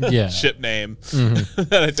ship name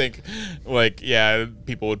that I think, like, yeah,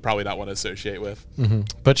 people would probably not want to associate with.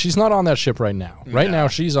 But she's not on that ship right now. Right now,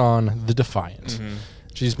 she's on the Defiant.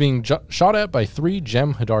 She's being shot at by 3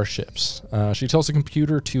 Jem'Hadar ships. She tells the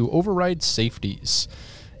computer to override safeties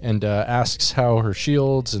and asks how her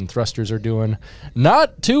shields and thrusters are doing.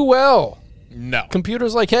 Not too well. No.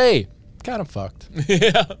 Computer's like, hey, kind of fucked.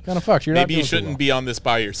 Yeah. Kind of fucked. You're not Maybe you doing too shouldn't well. be on this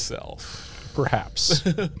by yourself. Perhaps.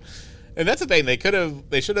 And that's the thing. They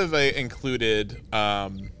should have included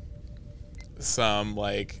some,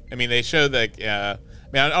 like, I mean, they showed like, I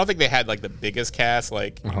mean, I don't think they had like the biggest cast.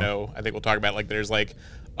 Like, you know, I think we'll talk about like there's like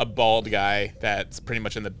a bald guy that's pretty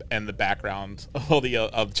much in the background of all the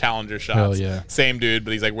of Challenger shots. Hell yeah. Same dude,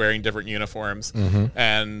 but he's like wearing different uniforms.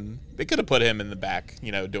 And they could have put him in the back,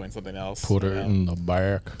 you know, doing something else. Put her in the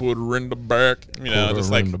back. Put her in the back. You know, Put just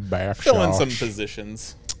her like in the back, fill in Josh. some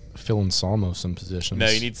positions. Fill in Salmo some positions. No,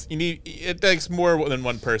 you need. It takes more than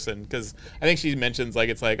one person, because I think she mentions like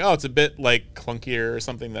it's like, oh, it's a bit like clunkier or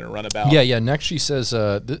something than a runabout. Yeah. Next, she says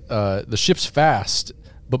the ship's fast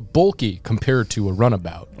but bulky compared to a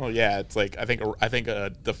runabout. Well, yeah, it's like I think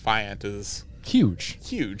a Defiant is huge.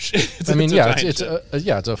 It's I mean, it's a yeah, giant it's ship.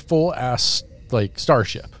 it's a full ass like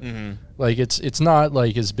starship. Like it's not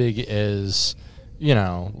like as big as, you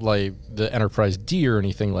know, like the Enterprise D or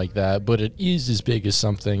anything like that, but it is as big as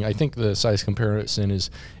something. I think the size comparison is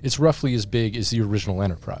it's roughly as big as the original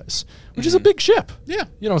Enterprise, which is a big ship. Yeah.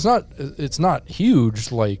 You know, it's not huge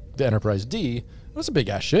like the Enterprise D, but it's a big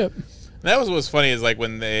ass ship. That was what's funny is like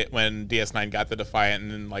when DS9 got the Defiant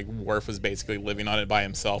and then like Worf was basically living on it by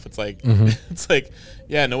himself. It's like it's like,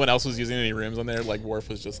 yeah, no one else was using any rooms on there. Like Worf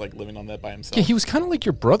was just like living on that by himself. Yeah, he was kind of like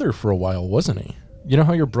your brother for a while, wasn't he? You know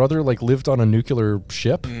how your brother like lived on a nuclear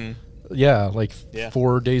ship? Yeah, like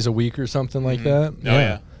 4 days a week or something like that. Oh,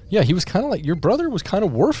 yeah. Yeah, he was kind of like your brother was kind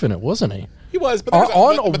of Worf in it, wasn't he? He was, but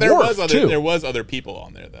there was other people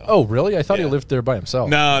on there though. Oh, really? I thought he Yeah. lived there by himself.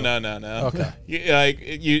 No. Okay.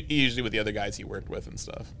 Usually with the other guys he worked with and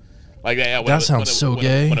stuff. Like when That sounds so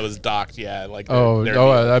gay. When it was docked, yeah. Like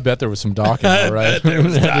I bet there was some docking, all right? there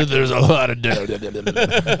was docking. There's a lot of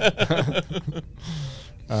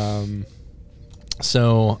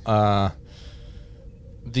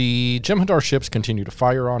the Jem'Hadar ships continue to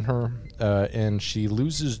fire on her, and she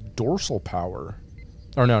loses dorsal power.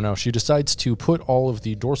 Or no, she decides to put all of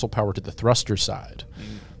the dorsal power to the thruster side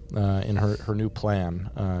in her new plan.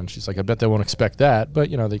 And she's like, I bet they won't expect that, but,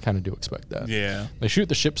 you know, they kind of do expect that. Yeah. They shoot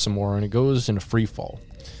the ship some more, and it goes into free fall.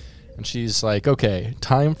 And she's like, okay,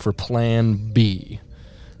 time for plan B,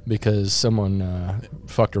 because someone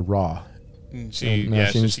fucked her raw. She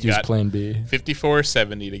needs to use got plan B.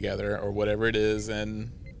 5470 together or whatever it is,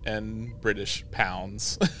 and British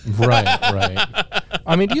pounds. Right.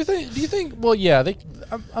 I mean, do you think? Well, yeah.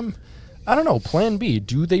 I don't know. Plan B.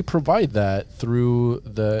 Do they provide that through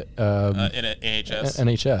the In NHS.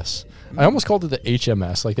 NHS? I almost called it the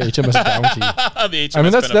HMS, like the HMS Bounty. The HMS I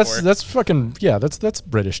mean, Pinafore. that's fucking that's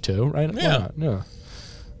British too, right? Yeah. Why not?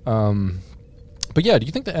 Yeah. But yeah, do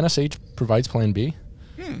you think the NSH provides Plan B?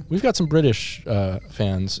 We've got some British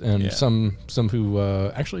fans and some who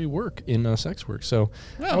actually work in sex work. So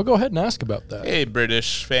I'll go ahead and ask about that. Hey,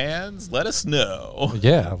 British fans, let us know.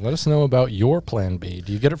 Yeah, let us know about your Plan B.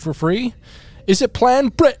 Do you get it for free? Is it Plan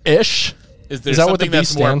British? Is there that what the something B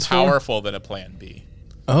that's more stands for? powerful than a Plan B?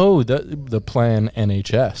 Oh, the Plan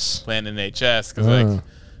NHS. Plan NHS, because like,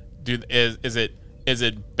 dude, is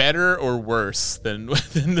it better or worse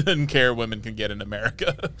than care women can get in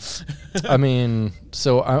America? I mean,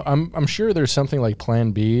 so I'm sure there's something like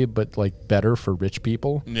Plan B, but like better for rich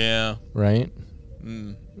people, Yeah. right?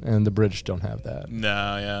 And the British don't have that.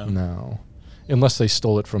 No. Yeah. No, unless they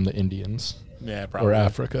stole it from the Indians Yeah. Probably. or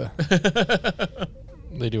Africa.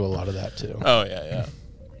 They do a lot of that too. Oh yeah.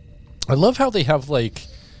 I love how they have a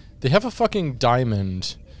fucking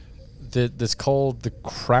diamond that's called the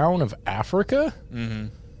Crown of Africa,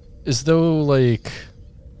 as though like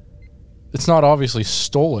it's not obviously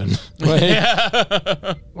stolen.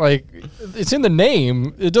 Like it's in the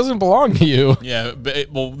name. It doesn't belong to you. Yeah.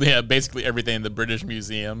 Basically everything in the British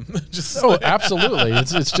Museum. Absolutely.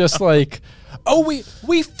 It's just like, oh,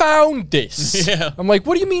 we found this. Yeah. I'm like,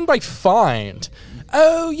 what do you mean by find?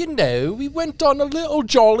 Oh, we went on a little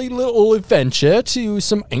jolly little adventure to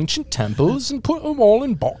some ancient temples and put them all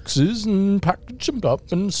in boxes and packaged them up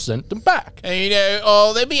and sent them back. And,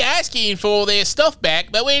 they'd be asking for their stuff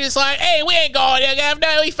back, but we're just like, hey, we ain't going there,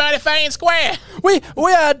 Governor. We found it fair and square. We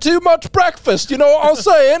had too much breakfast, you know what I'm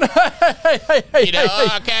saying?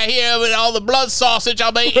 Okay, here with all the blood sausage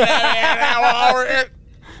I'm eating. Yeah.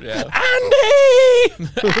 Andy!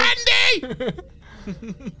 Andy!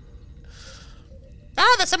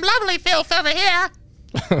 Oh, there's some lovely filth over here.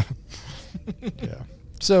 Yeah.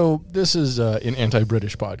 So this is an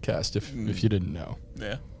anti-British podcast, if you didn't know.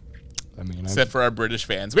 Yeah. I mean, except for our British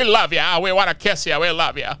fans, we love you. We want to kiss you. We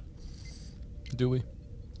love you. Do we?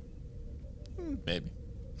 Maybe.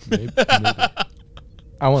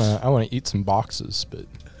 I wanna eat some boxes, but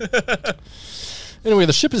anyway,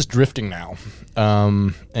 the ship is drifting now,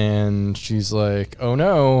 and she's like, "Oh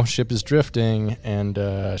no, ship is drifting," and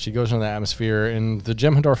she goes into the atmosphere, and the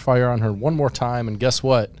Jem'Hadar fire on her one more time, and guess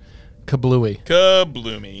what?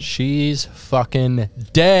 Kabloomy. She's fucking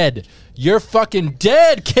dead. You're fucking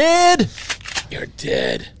dead, kid. You're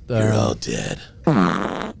dead. You're all dead.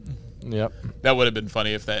 Yep. That would have been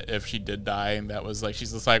funny if she did die, and that was like,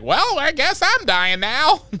 she's just like, well, I guess I'm dying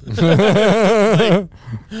now.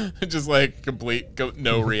 Just like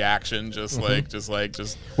no reaction, just.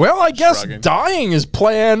 Well, I guess shrugging. Dying is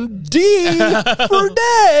plan D for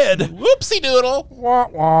dead. Whoopsie doodle.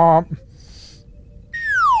 Womp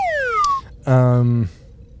womp.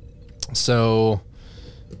 So,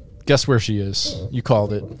 guess where she is? You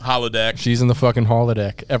called it. Holodeck. She's in the fucking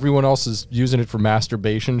holodeck. Everyone else is using it for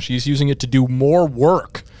masturbation. She's using it to do more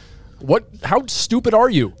work. What? How stupid are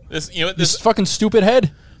you? This fucking stupid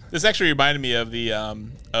head. This actually reminded me of the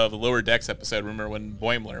Lower Decks episode. Remember when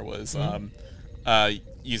Boimler was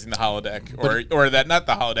using the holodeck, or that, not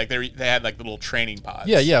the holodeck. They had like little training pods.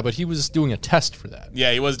 Yeah, but he was doing a test for that.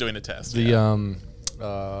 Yeah, he was doing a test. The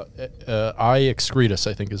I Excretus,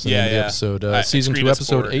 I think is the name of the episode. Season 2,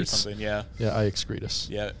 episode 8. Yeah, I Excretus.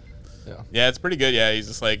 Yeah, it's pretty good. Yeah, he's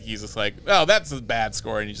just like, oh, that's a bad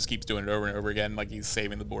score, and he just keeps doing it over and over again, like he's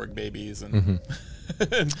saving the Borg babies and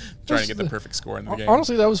trying to get the perfect score in the game.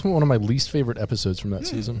 Honestly, that was one of my least favorite episodes from that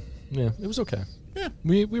season. Yeah, it was okay. Yeah,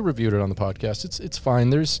 we reviewed it on the podcast. It's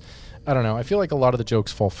fine. I don't know. I feel like a lot of the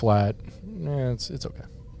jokes fall flat. Yeah, it's okay.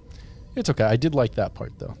 It's okay. I did like that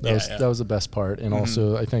part though. That was the best part, and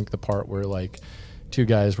also I think the part where like two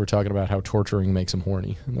guys were talking about how torturing makes them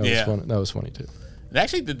horny. That was fun. That was funny too. And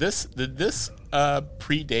actually, did this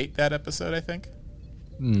predate that episode? I think.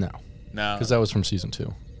 No, because that was from season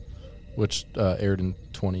 2, which aired in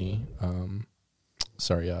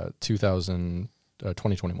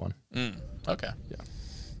 2021. Okay. Yeah.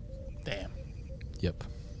 Damn. Yep.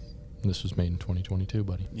 This was made in 2022,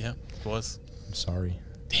 buddy. Yeah, it was. I'm sorry.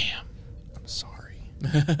 Damn. I'm sorry.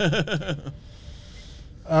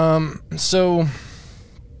 So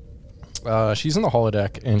she's in the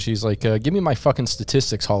holodeck, and she's like, give me my fucking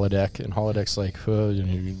statistics, holodeck. And holodeck's like,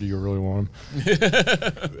 do you really want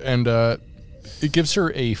them? And it gives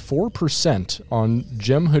her a 4% on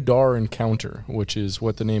Jem'Hadar Encounter, which is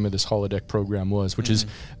what the name of this holodeck program was, which is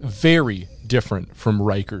very different from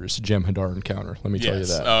Riker's Jem'Hadar Encounter. Let me tell you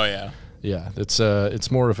that. Oh, yeah. Yeah,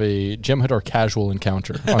 it's more of a Jem'Hadar casual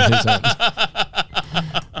encounter on his end.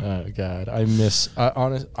 Oh God, I miss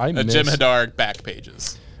Jem'Hadar back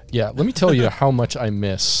pages. Yeah, let me tell you how much I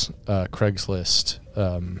miss Craigslist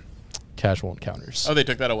casual encounters. Oh, they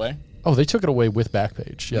took that away? Oh, they took it away with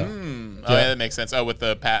Backpage. Yeah. Oh, yeah, that makes sense. Oh, with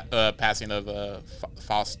the passing of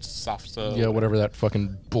soft. Yeah, whatever that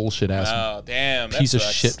fucking bullshit ass. Oh, damn. Piece of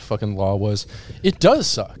shit fucking law was. It does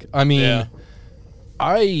suck. I mean,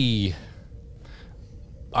 I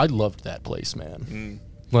loved that place, man.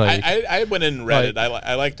 Like I went in and read it.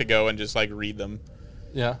 I like to go and just like read them.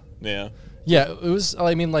 Yeah. Yeah. Yeah, it was,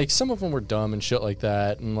 I mean, like, some of them were dumb and shit like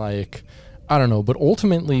that, and, like, I don't know, but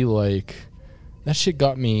ultimately, like, that shit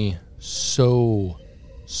got me so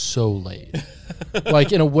laid.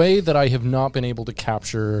 Like, in a way that I have not been able to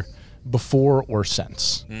capture before or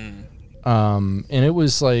since. And it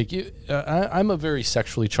was, like, I'm a very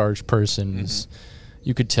sexually charged person.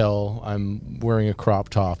 You could tell I'm wearing a crop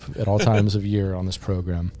top at all times of year on this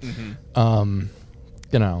program.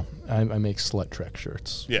 You know, I make slut trek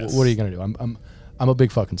shirts. Yes. What are you gonna do? I'm a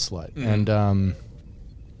big fucking slut, and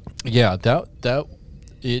yeah, that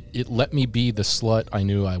it let me be the slut I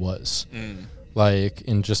knew I was, like,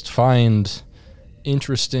 and just find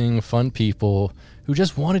interesting, fun people who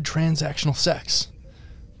just wanted transactional sex.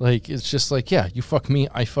 Like, it's just like, yeah, you fuck me,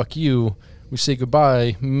 I fuck you. We say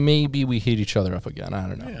goodbye. Maybe we hit each other up again. I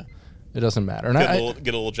don't know. Yeah. It doesn't matter. And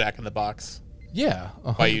get a little Jack in the Box. Yeah.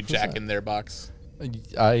 100%. Why you Jack in their box?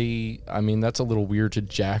 I mean, that's a little weird to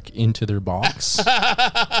jack into their box.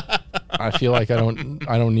 I feel like I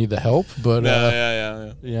don't need the help, but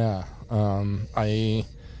yeah.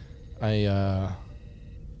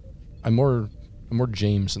 I'm more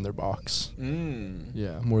James in their box.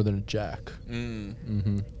 Yeah, more than a Jack.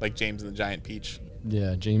 Like James and the Giant Peach.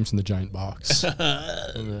 Yeah, James in the giant box.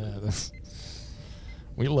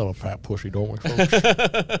 We love a fat pussy, don't we, folks?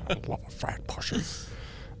 I love a fat pussy.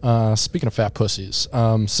 Speaking of fat pussies,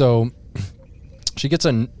 so she gets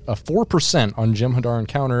a 4% on Jem'Hadar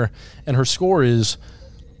Encounter, and her score is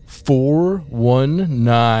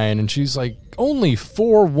 419, and she's like, only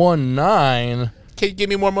 419? Can you give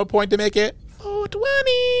me one more point to make it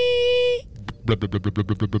 420?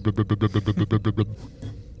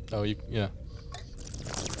 Oh, yeah.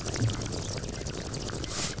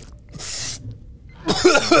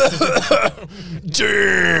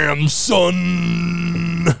 Damn,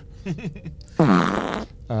 son.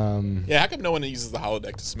 Yeah, how come no one uses the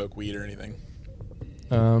holodeck to smoke weed or anything?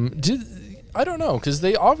 I don't know, because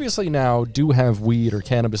they obviously now do have weed or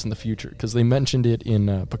cannabis in the future, because they mentioned it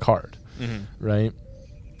in Picard, right?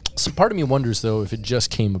 So part of me wonders, though, if it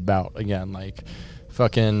just came about again, like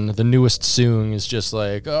fucking the newest Soong is just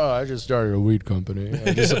like, oh, I just started a weed company.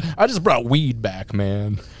 I just brought weed back,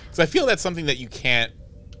 man. So I feel that's something that you can't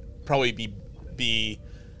probably be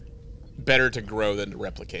better to grow than to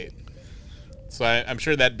replicate. So I'm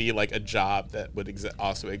sure that'd be like a job that would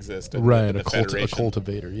also exist in right, the a Federation.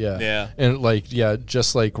 Cultivator, yeah. Yeah. And like, yeah,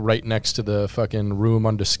 just like right next to the fucking room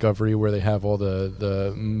on Discovery where they have all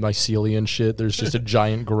the mycelium shit, there's just a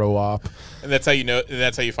giant grow op. And that's how you know, and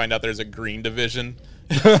that's how you find out there's a green division.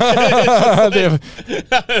 They're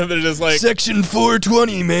just like Section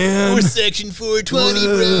 420, man. We're Section 420,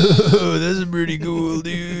 bro. Whoa, that's pretty cool,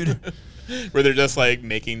 dude. Where they're just like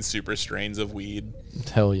making super strains of weed.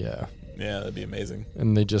 Hell yeah. Yeah, that'd be amazing.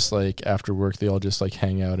 And they just like after work, they all just like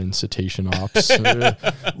hang out in cetacean ops.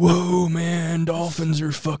 Whoa, man, dolphins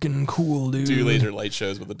are fucking cool, dude. Do laser light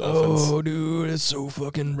shows with the dolphins. Oh, dude, it's so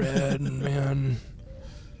fucking rad, man.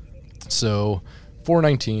 So,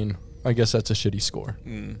 419. I guess that's a shitty score.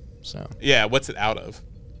 So yeah, what's it out of?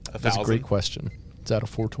 1,000? That's a great question. It's out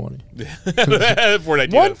of 420.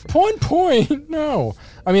 419. One point? No.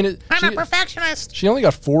 I mean, I'm a perfectionist. She only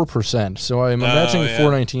got 4%, so I'm imagining yeah.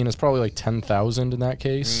 419 is probably like 10,000 in that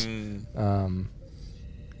case.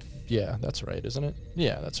 Yeah, that's right, isn't it?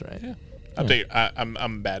 Yeah, that's right. Yeah. I'm a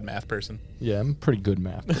bad math person. Yeah, I'm a pretty good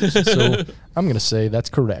math person, so I'm going to say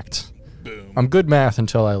that's correct. Boom. I'm good math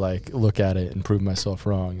until I like look at it and prove myself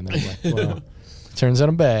wrong, and then I'm like, well, turns out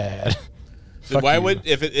I'm bad. Then why would,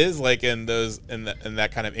 if it is like in that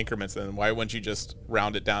kind of increments, then why wouldn't you just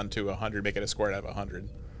round it down to 100, make it a square out of 100?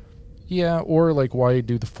 Yeah, or like why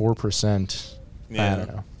do the 4%? Yeah. I don't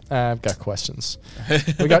know. I've got questions.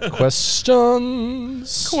 We got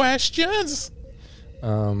questions. Questions.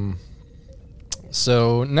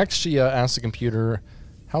 So next she asks the computer,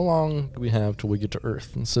 how long do we have till we get to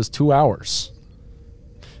Earth? And it says 2 hours.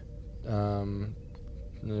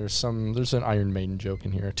 There's an Iron Maiden joke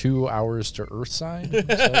in here. 2 hours to Earthside?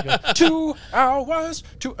 2 hours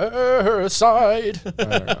to Earthside.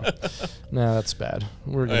 I don't know. Nah, that's bad.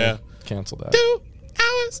 We're going to cancel that. 2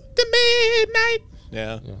 hours to midnight.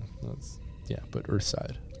 Yeah. But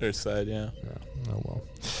Earthside. Earthside, yeah. Oh, well.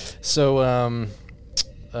 So,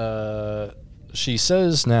 she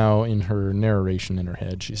says now in her narration in her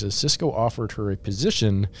head, she says Sisko offered her a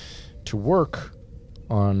position to work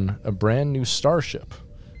on a brand new starship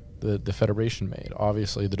the Federation made.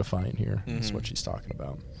 Obviously, the Defiant here is what she's talking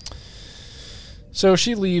about. So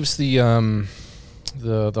she leaves the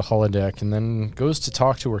holodeck and then goes to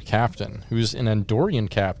talk to her captain, who's an Andorian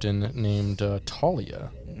captain named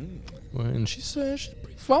Talia. And she says she's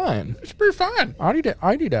pretty fine. It's pretty fine. I need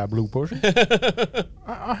that blue pussy.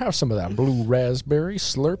 I have some of that blue raspberry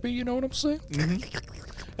Slurpee, you know what I'm saying?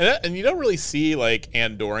 And you don't really see like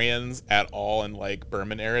Andorians at all in like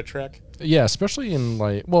Berman era Trek. Yeah, especially in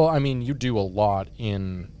like, well, I mean, you do a lot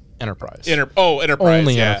in Enterprise. Enterprise.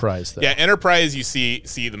 Only yeah. Enterprise, though. Yeah, Enterprise, you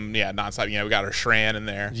see them, nonstop. You know, we got our Shran in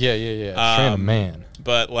there. Yeah. Shran, man.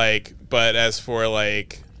 But as for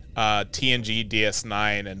like TNG,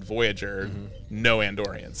 DS9, and Voyager, no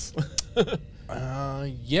Andorians.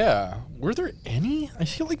 Yeah. Were there any? I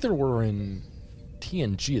feel like there were in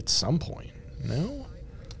TNG at some point. No?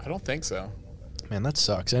 I don't think so. Man, that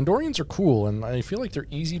sucks. Andorians are cool, and I feel like they're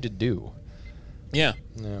easy to do. Yeah.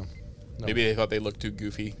 No. Maybe they thought they looked too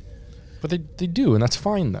goofy. But they do, and that's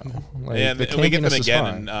fine, though. Like, and we get them campiness is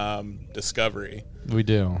again fine. in Discovery. We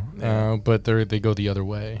do. Yeah. But they go the other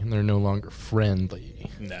way, and they're no longer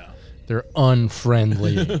friendly. No. They're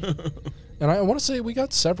unfriendly. And I want to say we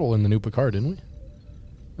got several in the new Picard, didn't we?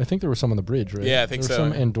 I think there were some on the bridge, right? Yeah, I think there so.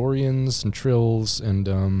 were some Andorians and Trills and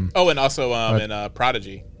and also in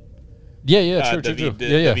Prodigy. Yeah, true. David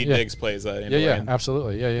Diggs plays Andorian. Yeah,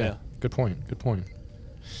 absolutely. Yeah. Good point.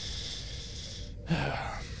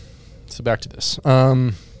 So back to this.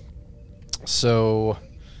 So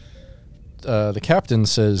the captain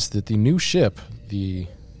says that the new ship, the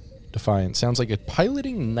Defiant, sounds like a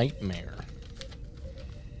piloting nightmare.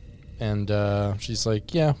 And she's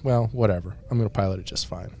like, yeah, well, whatever. I'm going to pilot it just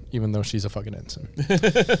fine, even though she's a fucking ensign.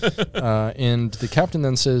 And the captain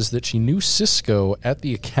then says that she knew Sisko at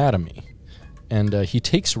the academy. And he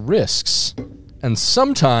takes risks, and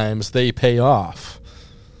sometimes they pay off.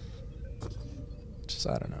 Just,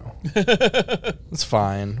 I don't know. It's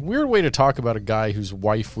fine. Weird way to talk about a guy whose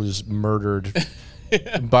wife was murdered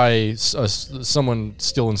by someone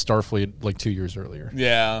still in Starfleet like 2 years earlier.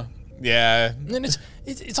 Yeah. And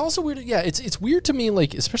it's also weird. Yeah, it's weird to me,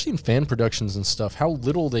 like, especially in fan productions and stuff, how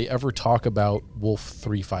little they ever talk about Wolf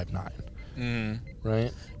 359.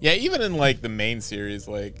 Right? Yeah, even in like the main series,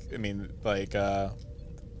 like, I mean, like, Wolf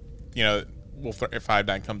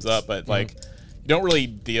 359 comes up, but like, you don't really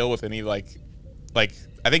deal with any like I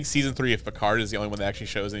think season 3 of Picard is the only one that actually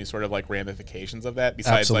shows any sort of like ramifications of that.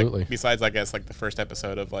 Besides, absolutely. I guess like the first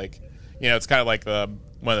episode of like, it's kind of like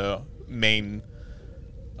one of the main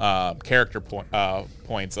character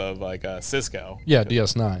points of like Sisko. Yeah,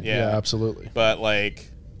 DS9. Yeah, absolutely. But like,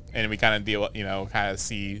 and we kind of kind of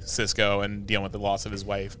see Sisko and dealing with the loss of his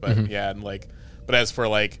wife. But and like, but as for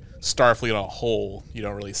like Starfleet on a whole, you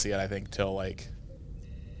don't really see it, I think, till like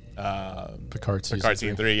Picard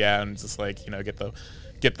season 3. Yeah, and it's just like,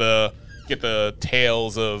 get the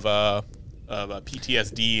tales of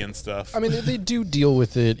PTSD and stuff. I mean, they do deal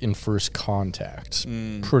with it in First Contact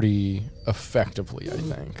pretty effectively, I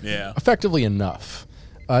think. Yeah. Effectively enough.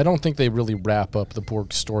 I don't think they really wrap up the Borg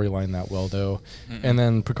storyline that well, though. And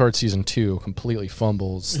then Picard Season 2 completely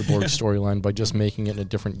fumbles the Borg storyline by just making it in a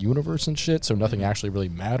different universe and shit, so nothing actually really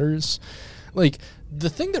matters. Like, the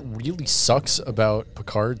thing that really sucks about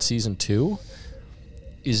Picard Season 2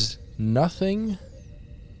 is nothing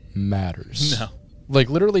matters. No. Like,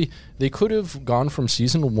 literally, they could have gone from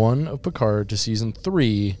Season 1 of Picard to Season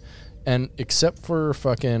 3, and except for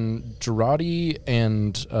fucking Jurati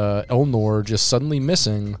and Elnor just suddenly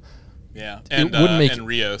missing... Yeah, and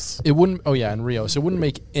Rios. It wouldn't... Oh, yeah, and Rios. It wouldn't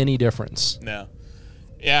make any difference. No.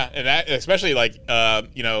 Yeah, and that, especially, like,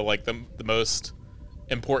 like the most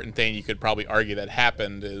important thing you could probably argue that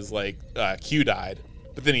happened is, like, Q died,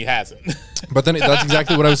 but then he hasn't. But then that's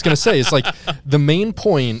exactly what I was going to say. It's like, the main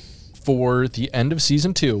point for the end of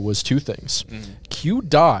Season 2 was two things. Q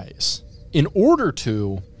dies in order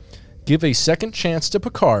to give a second chance to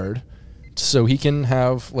Picard so he can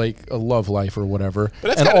have, like, a love life or whatever.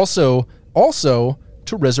 And also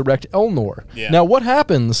to resurrect Elnor. Yeah. Now, what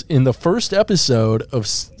happens in the first episode of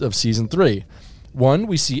Season 3? One,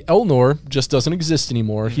 we see Elnor just doesn't exist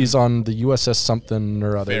anymore. He's on the USS something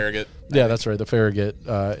or other. Farragut. Yeah, that's right, the Farragut.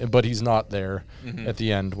 But he's not there at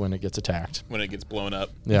the end when it gets attacked. When it gets blown up.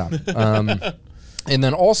 Yeah. And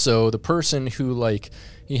then also, the person who, like,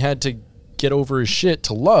 he had to get over his shit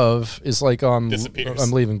to love is like, disappears.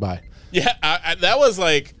 I'm leaving, bye. Yeah, that was,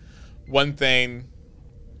 like, one thing.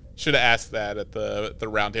 Should have asked that at the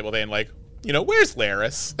round table thing, like, where's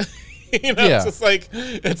Laris? Yeah. It's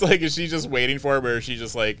like, is she just waiting for him, or is she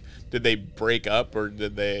just like, did they break up, or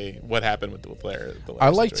what happened with Laris? I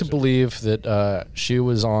like to believe that she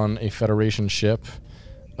was on a Federation ship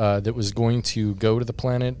that was going to go to the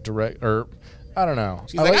planet direct, or I don't know.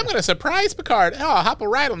 She's like, I'm going to surprise Picard. Oh, I'll hop a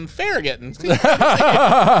ride on Farragut. And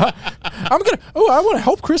I want to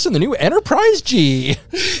help Chris in the new Enterprise G.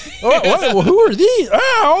 Well, who are these?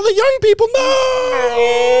 All the young people.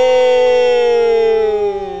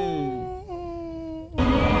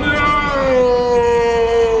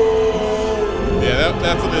 Yeah,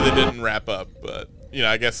 that's something that didn't wrap up. But,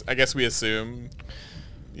 I guess we assume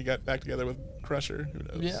you got back together with Crusher. Who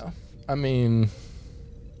knows? Yeah. I mean...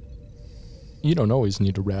 You don't always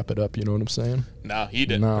need to wrap it up, you know what I'm saying? No, he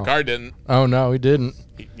didn't. No. Picard didn't. Oh, no, he didn't.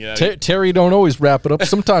 Terry don't always wrap it up.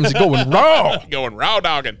 Sometimes he's going raw. Going raw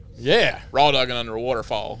dogging. Yeah. Raw dogging under a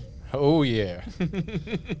waterfall. Oh, yeah.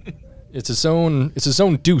 It's his own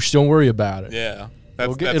douche. Don't worry about it. Yeah.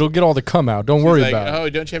 It'll get all the cum out. Don't worry about it.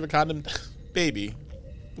 Oh, don't you have a condom? Baby,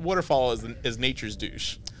 the waterfall is nature's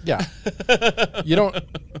douche. Yeah.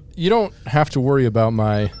 You don't have to worry about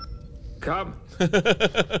my... Come.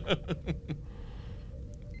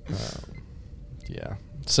 Yeah.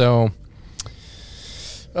 So,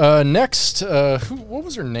 next, what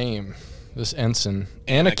was her name? This ensign,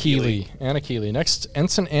 Anna Keeley. Next,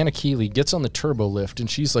 Ensign Anna Keeley gets on the turbo lift, and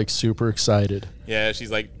she's like super excited. Yeah, she's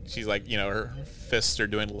like, her fists are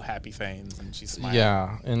doing little happy things, and she's smiling.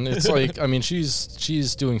 Yeah, and it's like, I mean,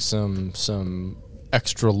 she's doing some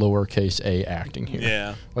extra lowercase a acting here.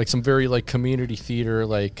 Yeah, like some very like community theater,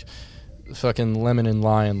 like fucking Lemon and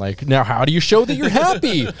Lion. Like, now how do you show that you're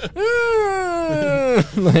happy?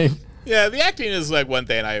 Like. Yeah, the acting is like one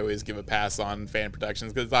thing I always give a pass on fan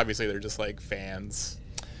productions because obviously they're just like fans.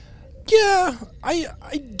 Yeah, I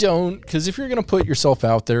don't, because if you're gonna put yourself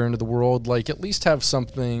out there into the world, like at least have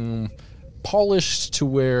something polished to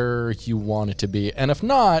where you want it to be, and if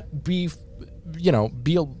not,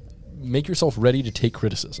 make yourself ready to take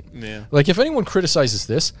criticism. Yeah, like if anyone criticizes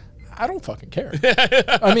this, I don't fucking care.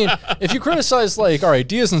 I mean, if you criticize like our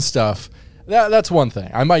ideas and stuff. That's one thing.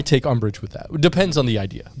 I might take umbrage with that. It depends on the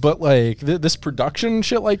idea. But, like, this production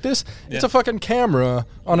shit like this, it's a fucking camera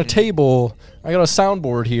on a table. I got a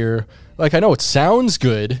soundboard here. Like, I know it sounds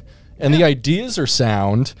good, and the ideas are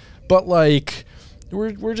sound, but, like,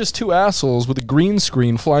 we're just two assholes with a green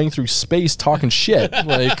screen flying through space talking shit.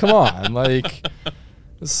 Like, come on. Like,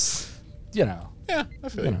 it's, Yeah, I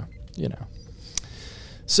feel you know.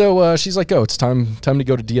 So she's like, "Oh, it's time to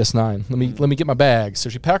go to DS9. Let me get my bag." So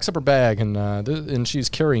she packs up her bag and she's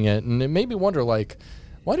carrying it, and it made me wonder, like,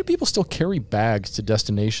 why do people still carry bags to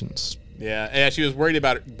destinations? Yeah. She was worried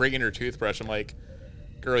about bringing her toothbrush. I'm like,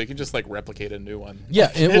 girl, you can just like replicate a new one. Yeah,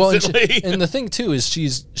 and the thing too is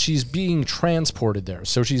she's being transported there,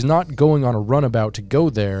 so she's not going on a runabout to go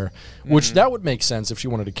there, which that would make sense if she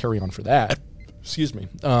wanted to carry on for that. Excuse me,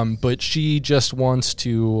 but she just wants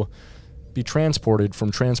to be transported from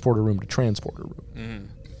transporter room to transporter room.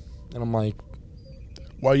 And I'm like,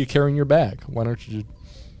 why are you carrying your bag? Why don't you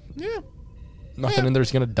nothing in there's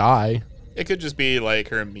gonna die. It could just be like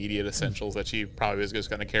her immediate essentials that she probably was just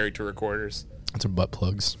going to carry to recorders. It's her butt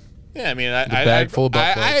plugs. Yeah, I mean, full of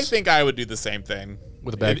butt plugs. I think I would do the same thing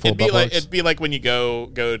With a bag full of butt plugs? It'd be like when you go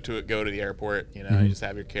to the airport, you just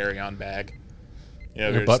have your carry-on bag.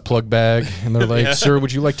 Your butt plug bag, and they're like, "Sir,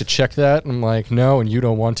 would you like to check that?" And I'm like, "No," and you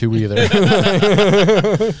don't want to either.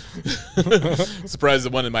 Surprised the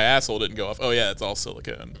one in my asshole didn't go off. Oh yeah, it's all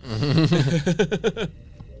silicone.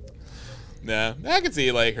 Nah, I could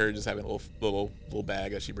see like her just having a little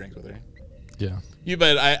bag that she brings with her. Yeah.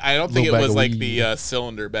 But I don't think it was like weed. the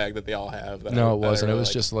cylinder bag that they all have. No, it wasn't. It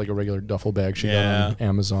was just like a regular duffel bag she got on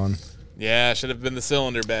Amazon. Yeah, should have been the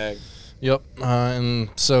cylinder bag. Yep. And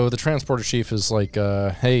so the transporter chief is like,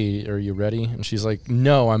 "Hey, are you ready?" And she's like,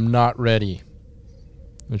 "No, I'm not ready."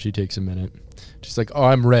 And she takes a minute. She's like, "Oh,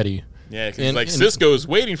 I'm ready." Yeah, because he's like, Cisco's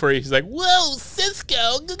waiting for you. He's like, "Whoa,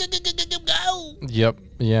 Cisco, go." Yep.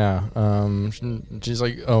 Yeah. She's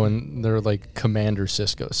like, "Oh," and they're like Commander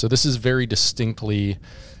Cisco. So this is very distinctly,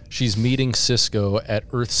 she's meeting Cisco at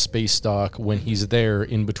Earth Space Dock when he's there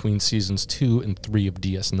in between seasons 2 and 3 of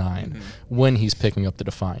DS9, when he's picking up the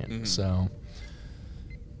Defiant. So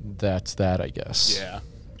that's that, I guess. Yeah.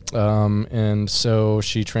 And so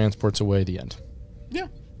she transports away. The end. Yeah.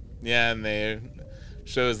 Yeah, and they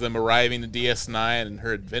shows them arriving to DS9, and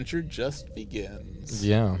her adventure just begins.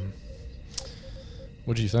 Yeah.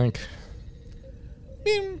 What do you think? I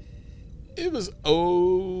mean, it was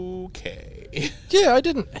okay. Yeah, I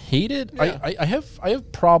didn't hate it. Yeah. I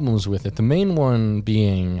have problems with it. The main one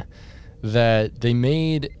being that they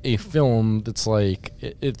made a film that's like,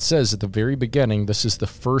 it says at the very beginning, this is the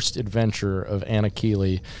first adventure of Anna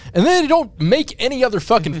Keeley, and then they don't make any other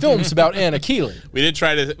fucking films about Anna Keeley. We did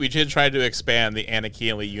try to expand the Anna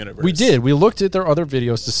Keeley universe. We did. We looked at their other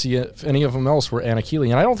videos to see if any of them else were Anna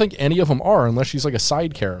Keeley, and I don't think any of them are unless she's like a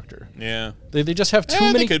side character. Yeah. They just have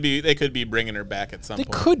too many. They could be bringing her back at some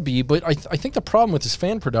point. They could be, but I think the problem with this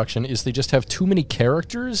fan production is they just have too many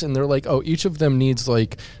characters, and they're like, oh, each of them needs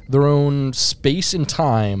like their own space and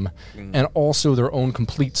time, and also their own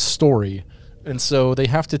complete story, and so they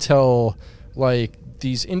have to tell like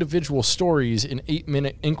these individual stories in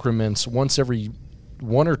 8-minute increments once every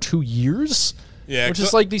 1 or 2 years. Yeah, which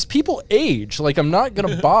is like, these people age. Like, I'm not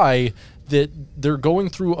gonna buy that they're going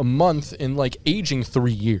through a month and like aging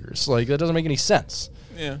 3 years. Like, that doesn't make any sense.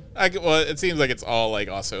 Yeah, well, it seems like it's all like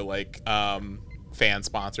also like fan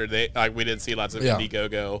sponsored. We did see lots of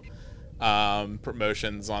Indiegogo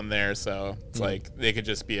promotions on there, so it's like they could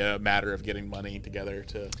just be a matter of getting money together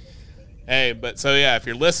to Hey, but so yeah, if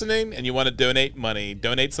you're listening and you want to donate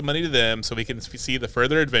some money to them so we can see the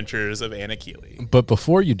further adventures of Anna Keeley. But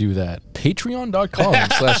before you do that,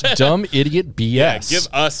 patreon.com/dumbidiotbs. Yeah, give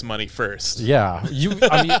us money first. Yeah,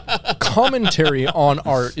 commentary on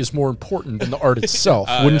art is more important than the art itself.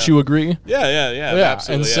 Wouldn't you agree? Yeah,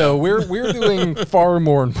 absolutely. And so we're doing far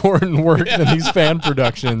more important work than these fan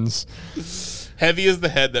productions. Heavy is the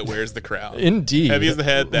head that wears the crown. Indeed. Heavy is the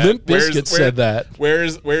head that Limp Bizkit said that.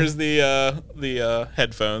 Where's the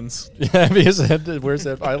headphones? Heavy is the head that wears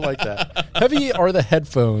that. I like that. Heavy are the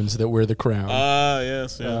headphones that wear the crown.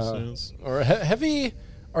 Yes. Or heavy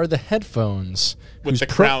are the headphones with the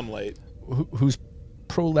crown light. Whose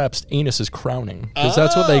prolapsed anus is crowning, because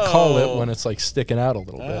that's what they call it when it's like sticking out a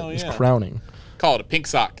little bit. It's crowning. Call it a pink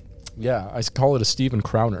sock. Yeah, I call it a Steven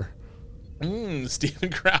Crowner. Steven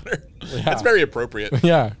Crowner. Yeah. That's very appropriate.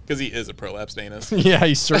 Yeah. Because he is a prolapsed anus. Yeah,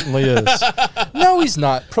 he certainly is. No, he's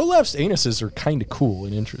not. Prolapsed anuses are kind of cool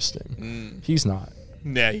and interesting. He's not.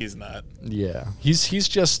 Yeah, he's not. Yeah.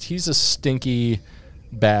 He's a stinky,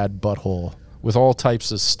 bad butthole with all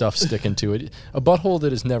types of stuff sticking to it. A butthole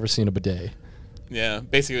that has never seen a bidet. Yeah,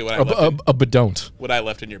 basically what a bidon't. What I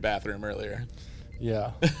left in your bathroom earlier.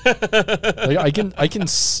 Yeah. Like, I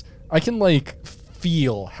can like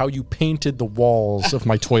feel how you painted the walls of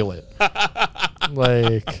my toilet.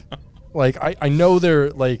 like I know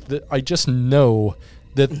they're like I just know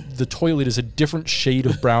that the toilet is a different shade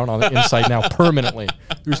of brown on the inside now permanently.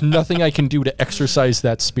 There's nothing I can do to exercise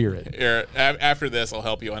that spirit. Here, after this, I'll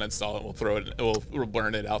help you uninstall it. We'll throw it. We'll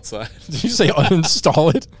burn it outside. Did you say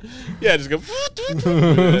uninstall it? Yeah, just go.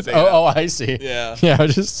 Oh, I see. Yeah.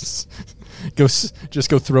 Just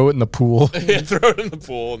go throw it in the pool. Yeah, throw it in the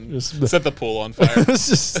pool and set the pool on fire.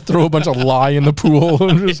 Just throw a bunch of lye in the pool.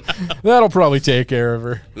 And that'll probably take care of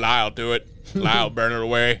her. Lye will do it. Lye will burn it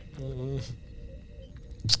away.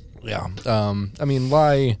 Yeah. I mean,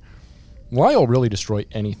 lye will really destroy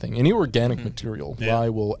anything. Any organic material, lye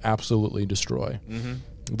will absolutely destroy.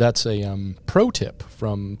 That's a pro tip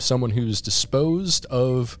from someone who's disposed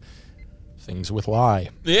of things with lye.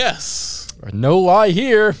 Yes. No lye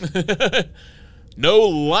here. No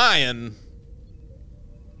lion.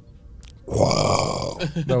 Whoa.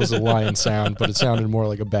 That was a lion sound, but it sounded more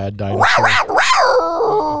like a bad dinosaur.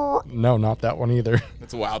 No, not that one either.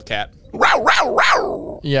 It's a wildcat.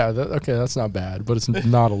 Yeah, okay, that's not bad, but it's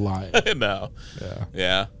not a lion. No.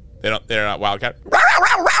 Yeah. They're not wildcat.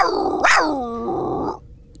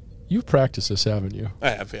 You've practiced this, haven't you?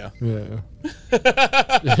 I have, yeah. Yeah.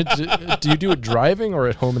 Do you do it driving or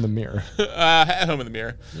at home in the mirror? At home in the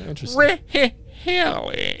mirror. Yeah, interesting. I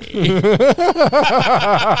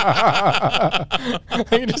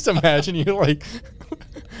can just imagine you like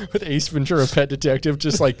with Ace Ventura, Pet Detective,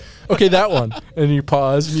 just like, okay, that one. And you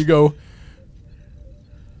pause and you go,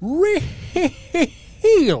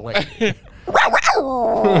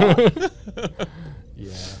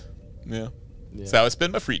 Yeah. That's how I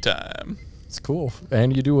spend my free time. It's cool.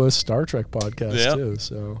 And you do a Star Trek podcast too,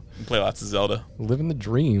 so play lots of Zelda. Living the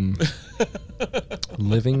dream.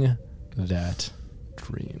 Living that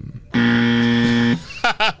dream.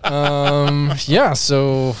 Yeah,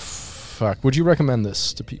 so fuck. Would you recommend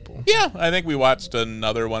this to people? Yeah, I think we watched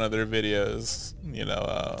another one of their videos,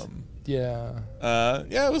 Yeah,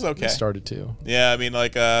 it was okay. it started to. Yeah, I mean,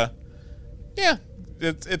 like,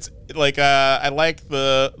 it's like I like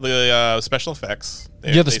the special effects.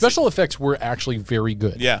 The special effects were actually very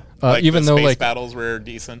good. Yeah, even the though space battles were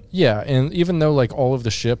decent. Yeah, and even though like all of the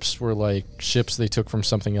ships were like ships they took from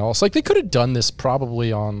something else, like they could have done this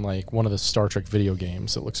probably on like one of the Star Trek video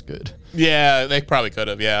games that looks good. Yeah, they probably could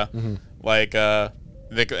have. Yeah, like that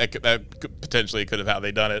potentially could have how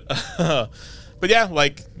they done it. But yeah,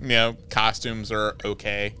 like costumes are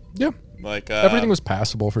okay. Yeah, like everything was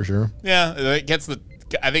passable for sure. Yeah, it gets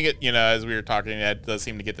I think it, as we were talking, it does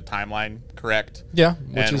seem to get the timeline correct. Yeah,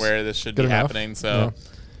 and where this should be happening. So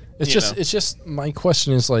it's just my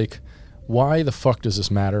question is like, why the fuck does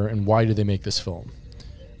this matter, and why do they make this film?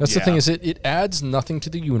 That's the thing is it adds nothing to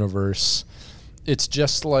the universe. It's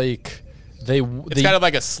just like it's kind of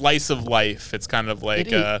like a slice of life. It's kind of like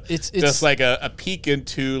it's just like a peek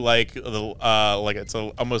into like the it's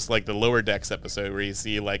almost like the Lower Decks episode where you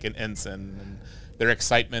see like an ensign and their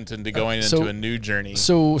excitement into going into a new journey.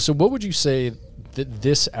 So what would you say that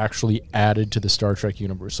this actually added to the Star Trek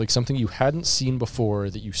universe? Like something you hadn't seen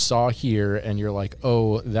before that you saw here and you're like,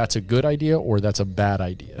 oh, that's a good idea or that's a bad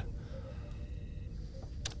idea?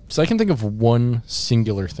 So I can think of one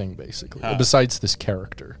singular thing, basically, besides this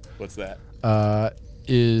character. What's that?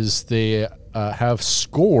 Is they have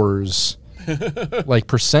scores like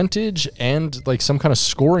percentage and like some kind of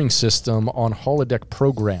scoring system on holodeck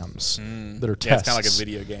programs that are Yeah, it's tests. kind of like a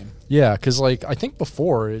video game. Yeah, because like I think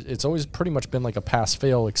before it's always pretty much been like a pass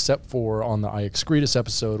fail, except for on the I Excretus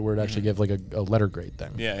episode where it actually gave like a letter grade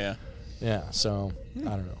thing. Yeah. Yeah, so I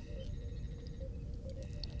don't know.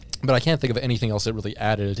 But I can't think of anything else that really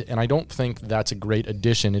added, and I don't think that's a great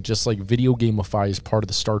addition. It just like video gamifies part of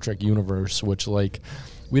the Star Trek universe, which like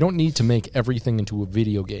we don't need to make everything into a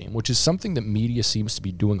video game, which is something that media seems to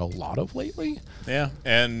be doing a lot of lately. Yeah,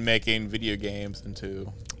 and making video games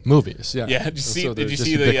into Movies, yeah. Yeah, did you see? So Did they're you just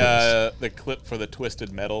see ubiquitous. the clip for the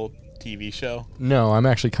Twisted Metal TV show? No, I'm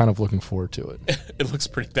actually kind of looking forward to it. It looks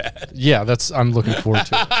pretty bad. Yeah, I'm looking forward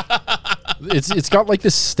to it. It's got like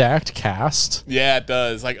this stacked cast. Yeah, it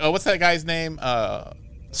does. Like, oh, what's that guy's name?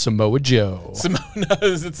 Samoa Joe.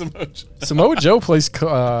 Is it Samoa? Samoa Joe plays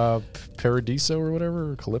Paradiso or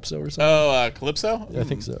whatever, or Calypso or something. Oh, Calypso? I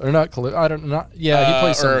think so. Or not Calypso. I don't know. Yeah, he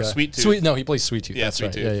plays some or guy. Sweet Tooth. No, he plays Sweet Tooth. Yeah, That's Sweet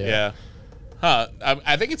right. Tooth. Yeah. Huh.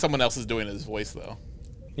 I think it's someone else is doing his voice though.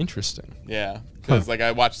 Interesting. Yeah, because like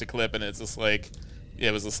I watched the clip and it's just like,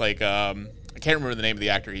 it was just like I can't remember the name of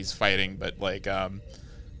the actor he's fighting, but like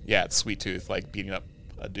yeah, it's Sweet Tooth like beating up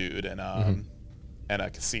a dude and a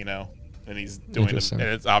casino, and he's doing it, and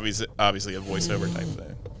it's obviously a voiceover type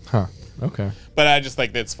thing. Huh. Okay. But I just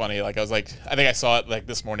like it's funny. Like I was like, I think I saw it like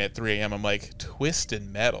this morning at 3 a.m. I'm like, Twisted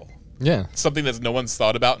Metal, Yeah. something that no one's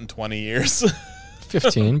thought about in 20 years.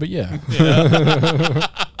 15, but yeah.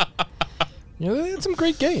 Yeah, they had some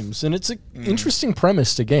great games, and it's an interesting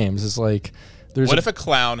premise to games. It's like there's What if a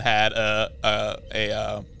clown had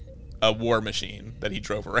a war machine that he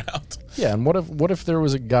drove around? Yeah, and what if there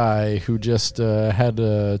was a guy who just had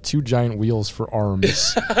 2 giant wheels for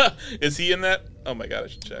arms? Is he in that? Oh my god, I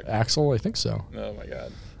should check. Axel, I think so. Oh my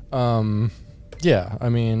god. Yeah, I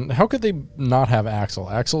mean, how could they not have Axel?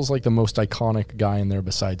 Axel's like the most iconic guy in there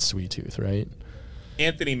besides Sweet Tooth, right?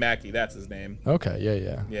 Anthony Mackie, that's his name. Okay,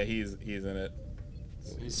 yeah. Yeah, he's in it.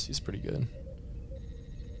 He's pretty good.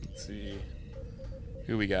 Let's see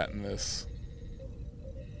who we got in this.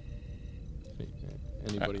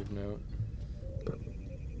 Anybody of note?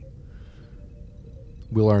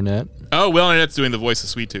 Will Arnett. Oh, Will Arnett's doing the voice of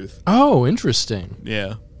Sweet Tooth. Oh, interesting.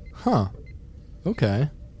 Yeah. Huh. Okay.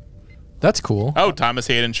 That's cool. Oh, Thomas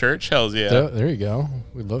Hayden Church. Hells yeah. There you go.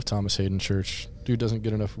 We love Thomas Hayden Church. Dude doesn't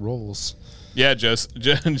get enough roles. Yeah,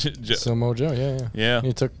 Samoa Joe, yeah. Yeah.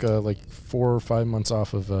 He took like 4 or 5 months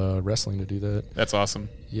off of wrestling to do that. That's awesome.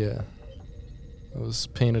 Yeah. I was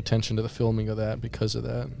paying attention to the filming of that because of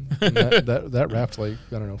that. And that wrapped like,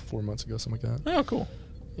 I don't know, 4 months ago, something like that. Oh, cool.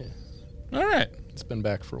 Yeah. All right. It's been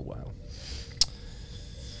back for a while.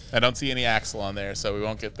 I don't see any Axel on there, so we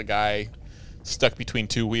won't get the guy stuck between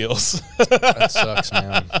 2 wheels. That sucks,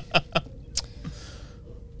 man.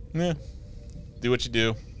 Yeah. Do what you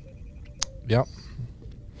do. Yep.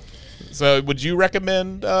 So, would you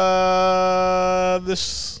recommend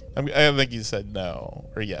this? I think you said no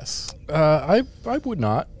or yes. I would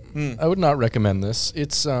not. I would not recommend this.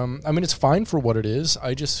 It's I mean, it's fine for what it is.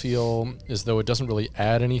 I just feel as though it doesn't really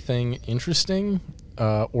add anything interesting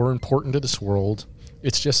or important to this world.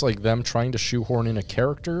 It's just like them trying to shoehorn in a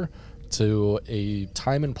character to a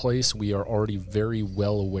time and place we are already very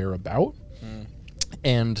well aware about.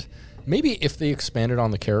 And maybe if they expanded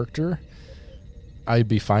on the character, I'd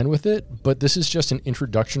be fine with it, but this is just an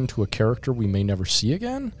introduction to a character we may never see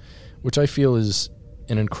again, which I feel is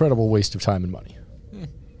an incredible waste of time and money.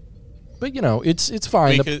 But, you know, it's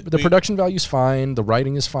fine. The production value's fine. The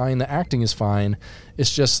writing is fine. The acting is fine.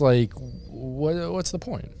 It's just like, what's the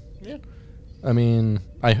point? Yeah. I mean,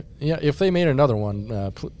 if they made another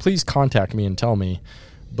one, please contact me and tell me.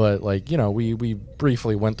 But, like, you know, we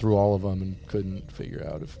briefly went through all of them and couldn't figure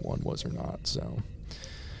out if one was or not, so...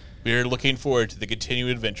 We're looking forward to the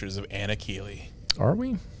continued adventures of Anna Keeley. Are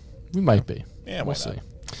we? We might be. Yeah, we'll why not? see.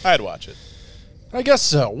 I'd watch it. I guess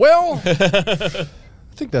so. Well, I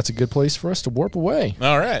think that's a good place for us to warp away.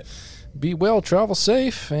 All right. Be well, travel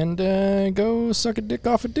safe, and go suck a dick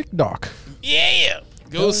off a dick dock. Yeah.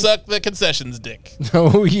 Go suck the concessions dick.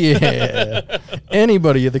 Oh, yeah.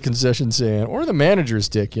 Anybody at the concession stand, or the manager's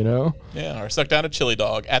dick, you know? Yeah, or suck down a chili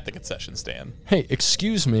dog at the concession stand. Hey,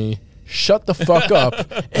 excuse me. Shut the fuck up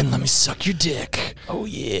and let me suck your dick. Oh,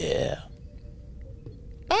 yeah.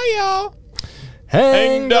 Bye, y'all.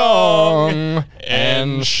 Hang dong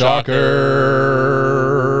and shocker.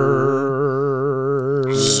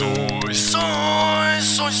 Soy, soy,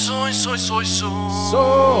 soy, soy, soy, soy, soy.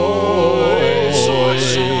 Soy,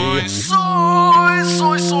 soy, soy,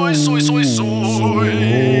 soy, soy, soy, soy, soy.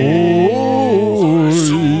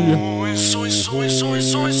 Soy, soy, soy, soy,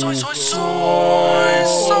 soy, soy, soy, soy.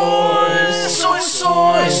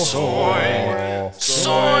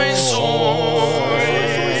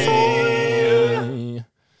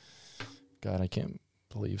 God, I can't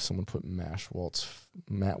believe someone put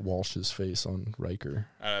Matt Walsh's face on Riker.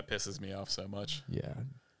 That pisses me off so much. Yeah,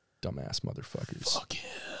 dumbass motherfuckers. Fuck him.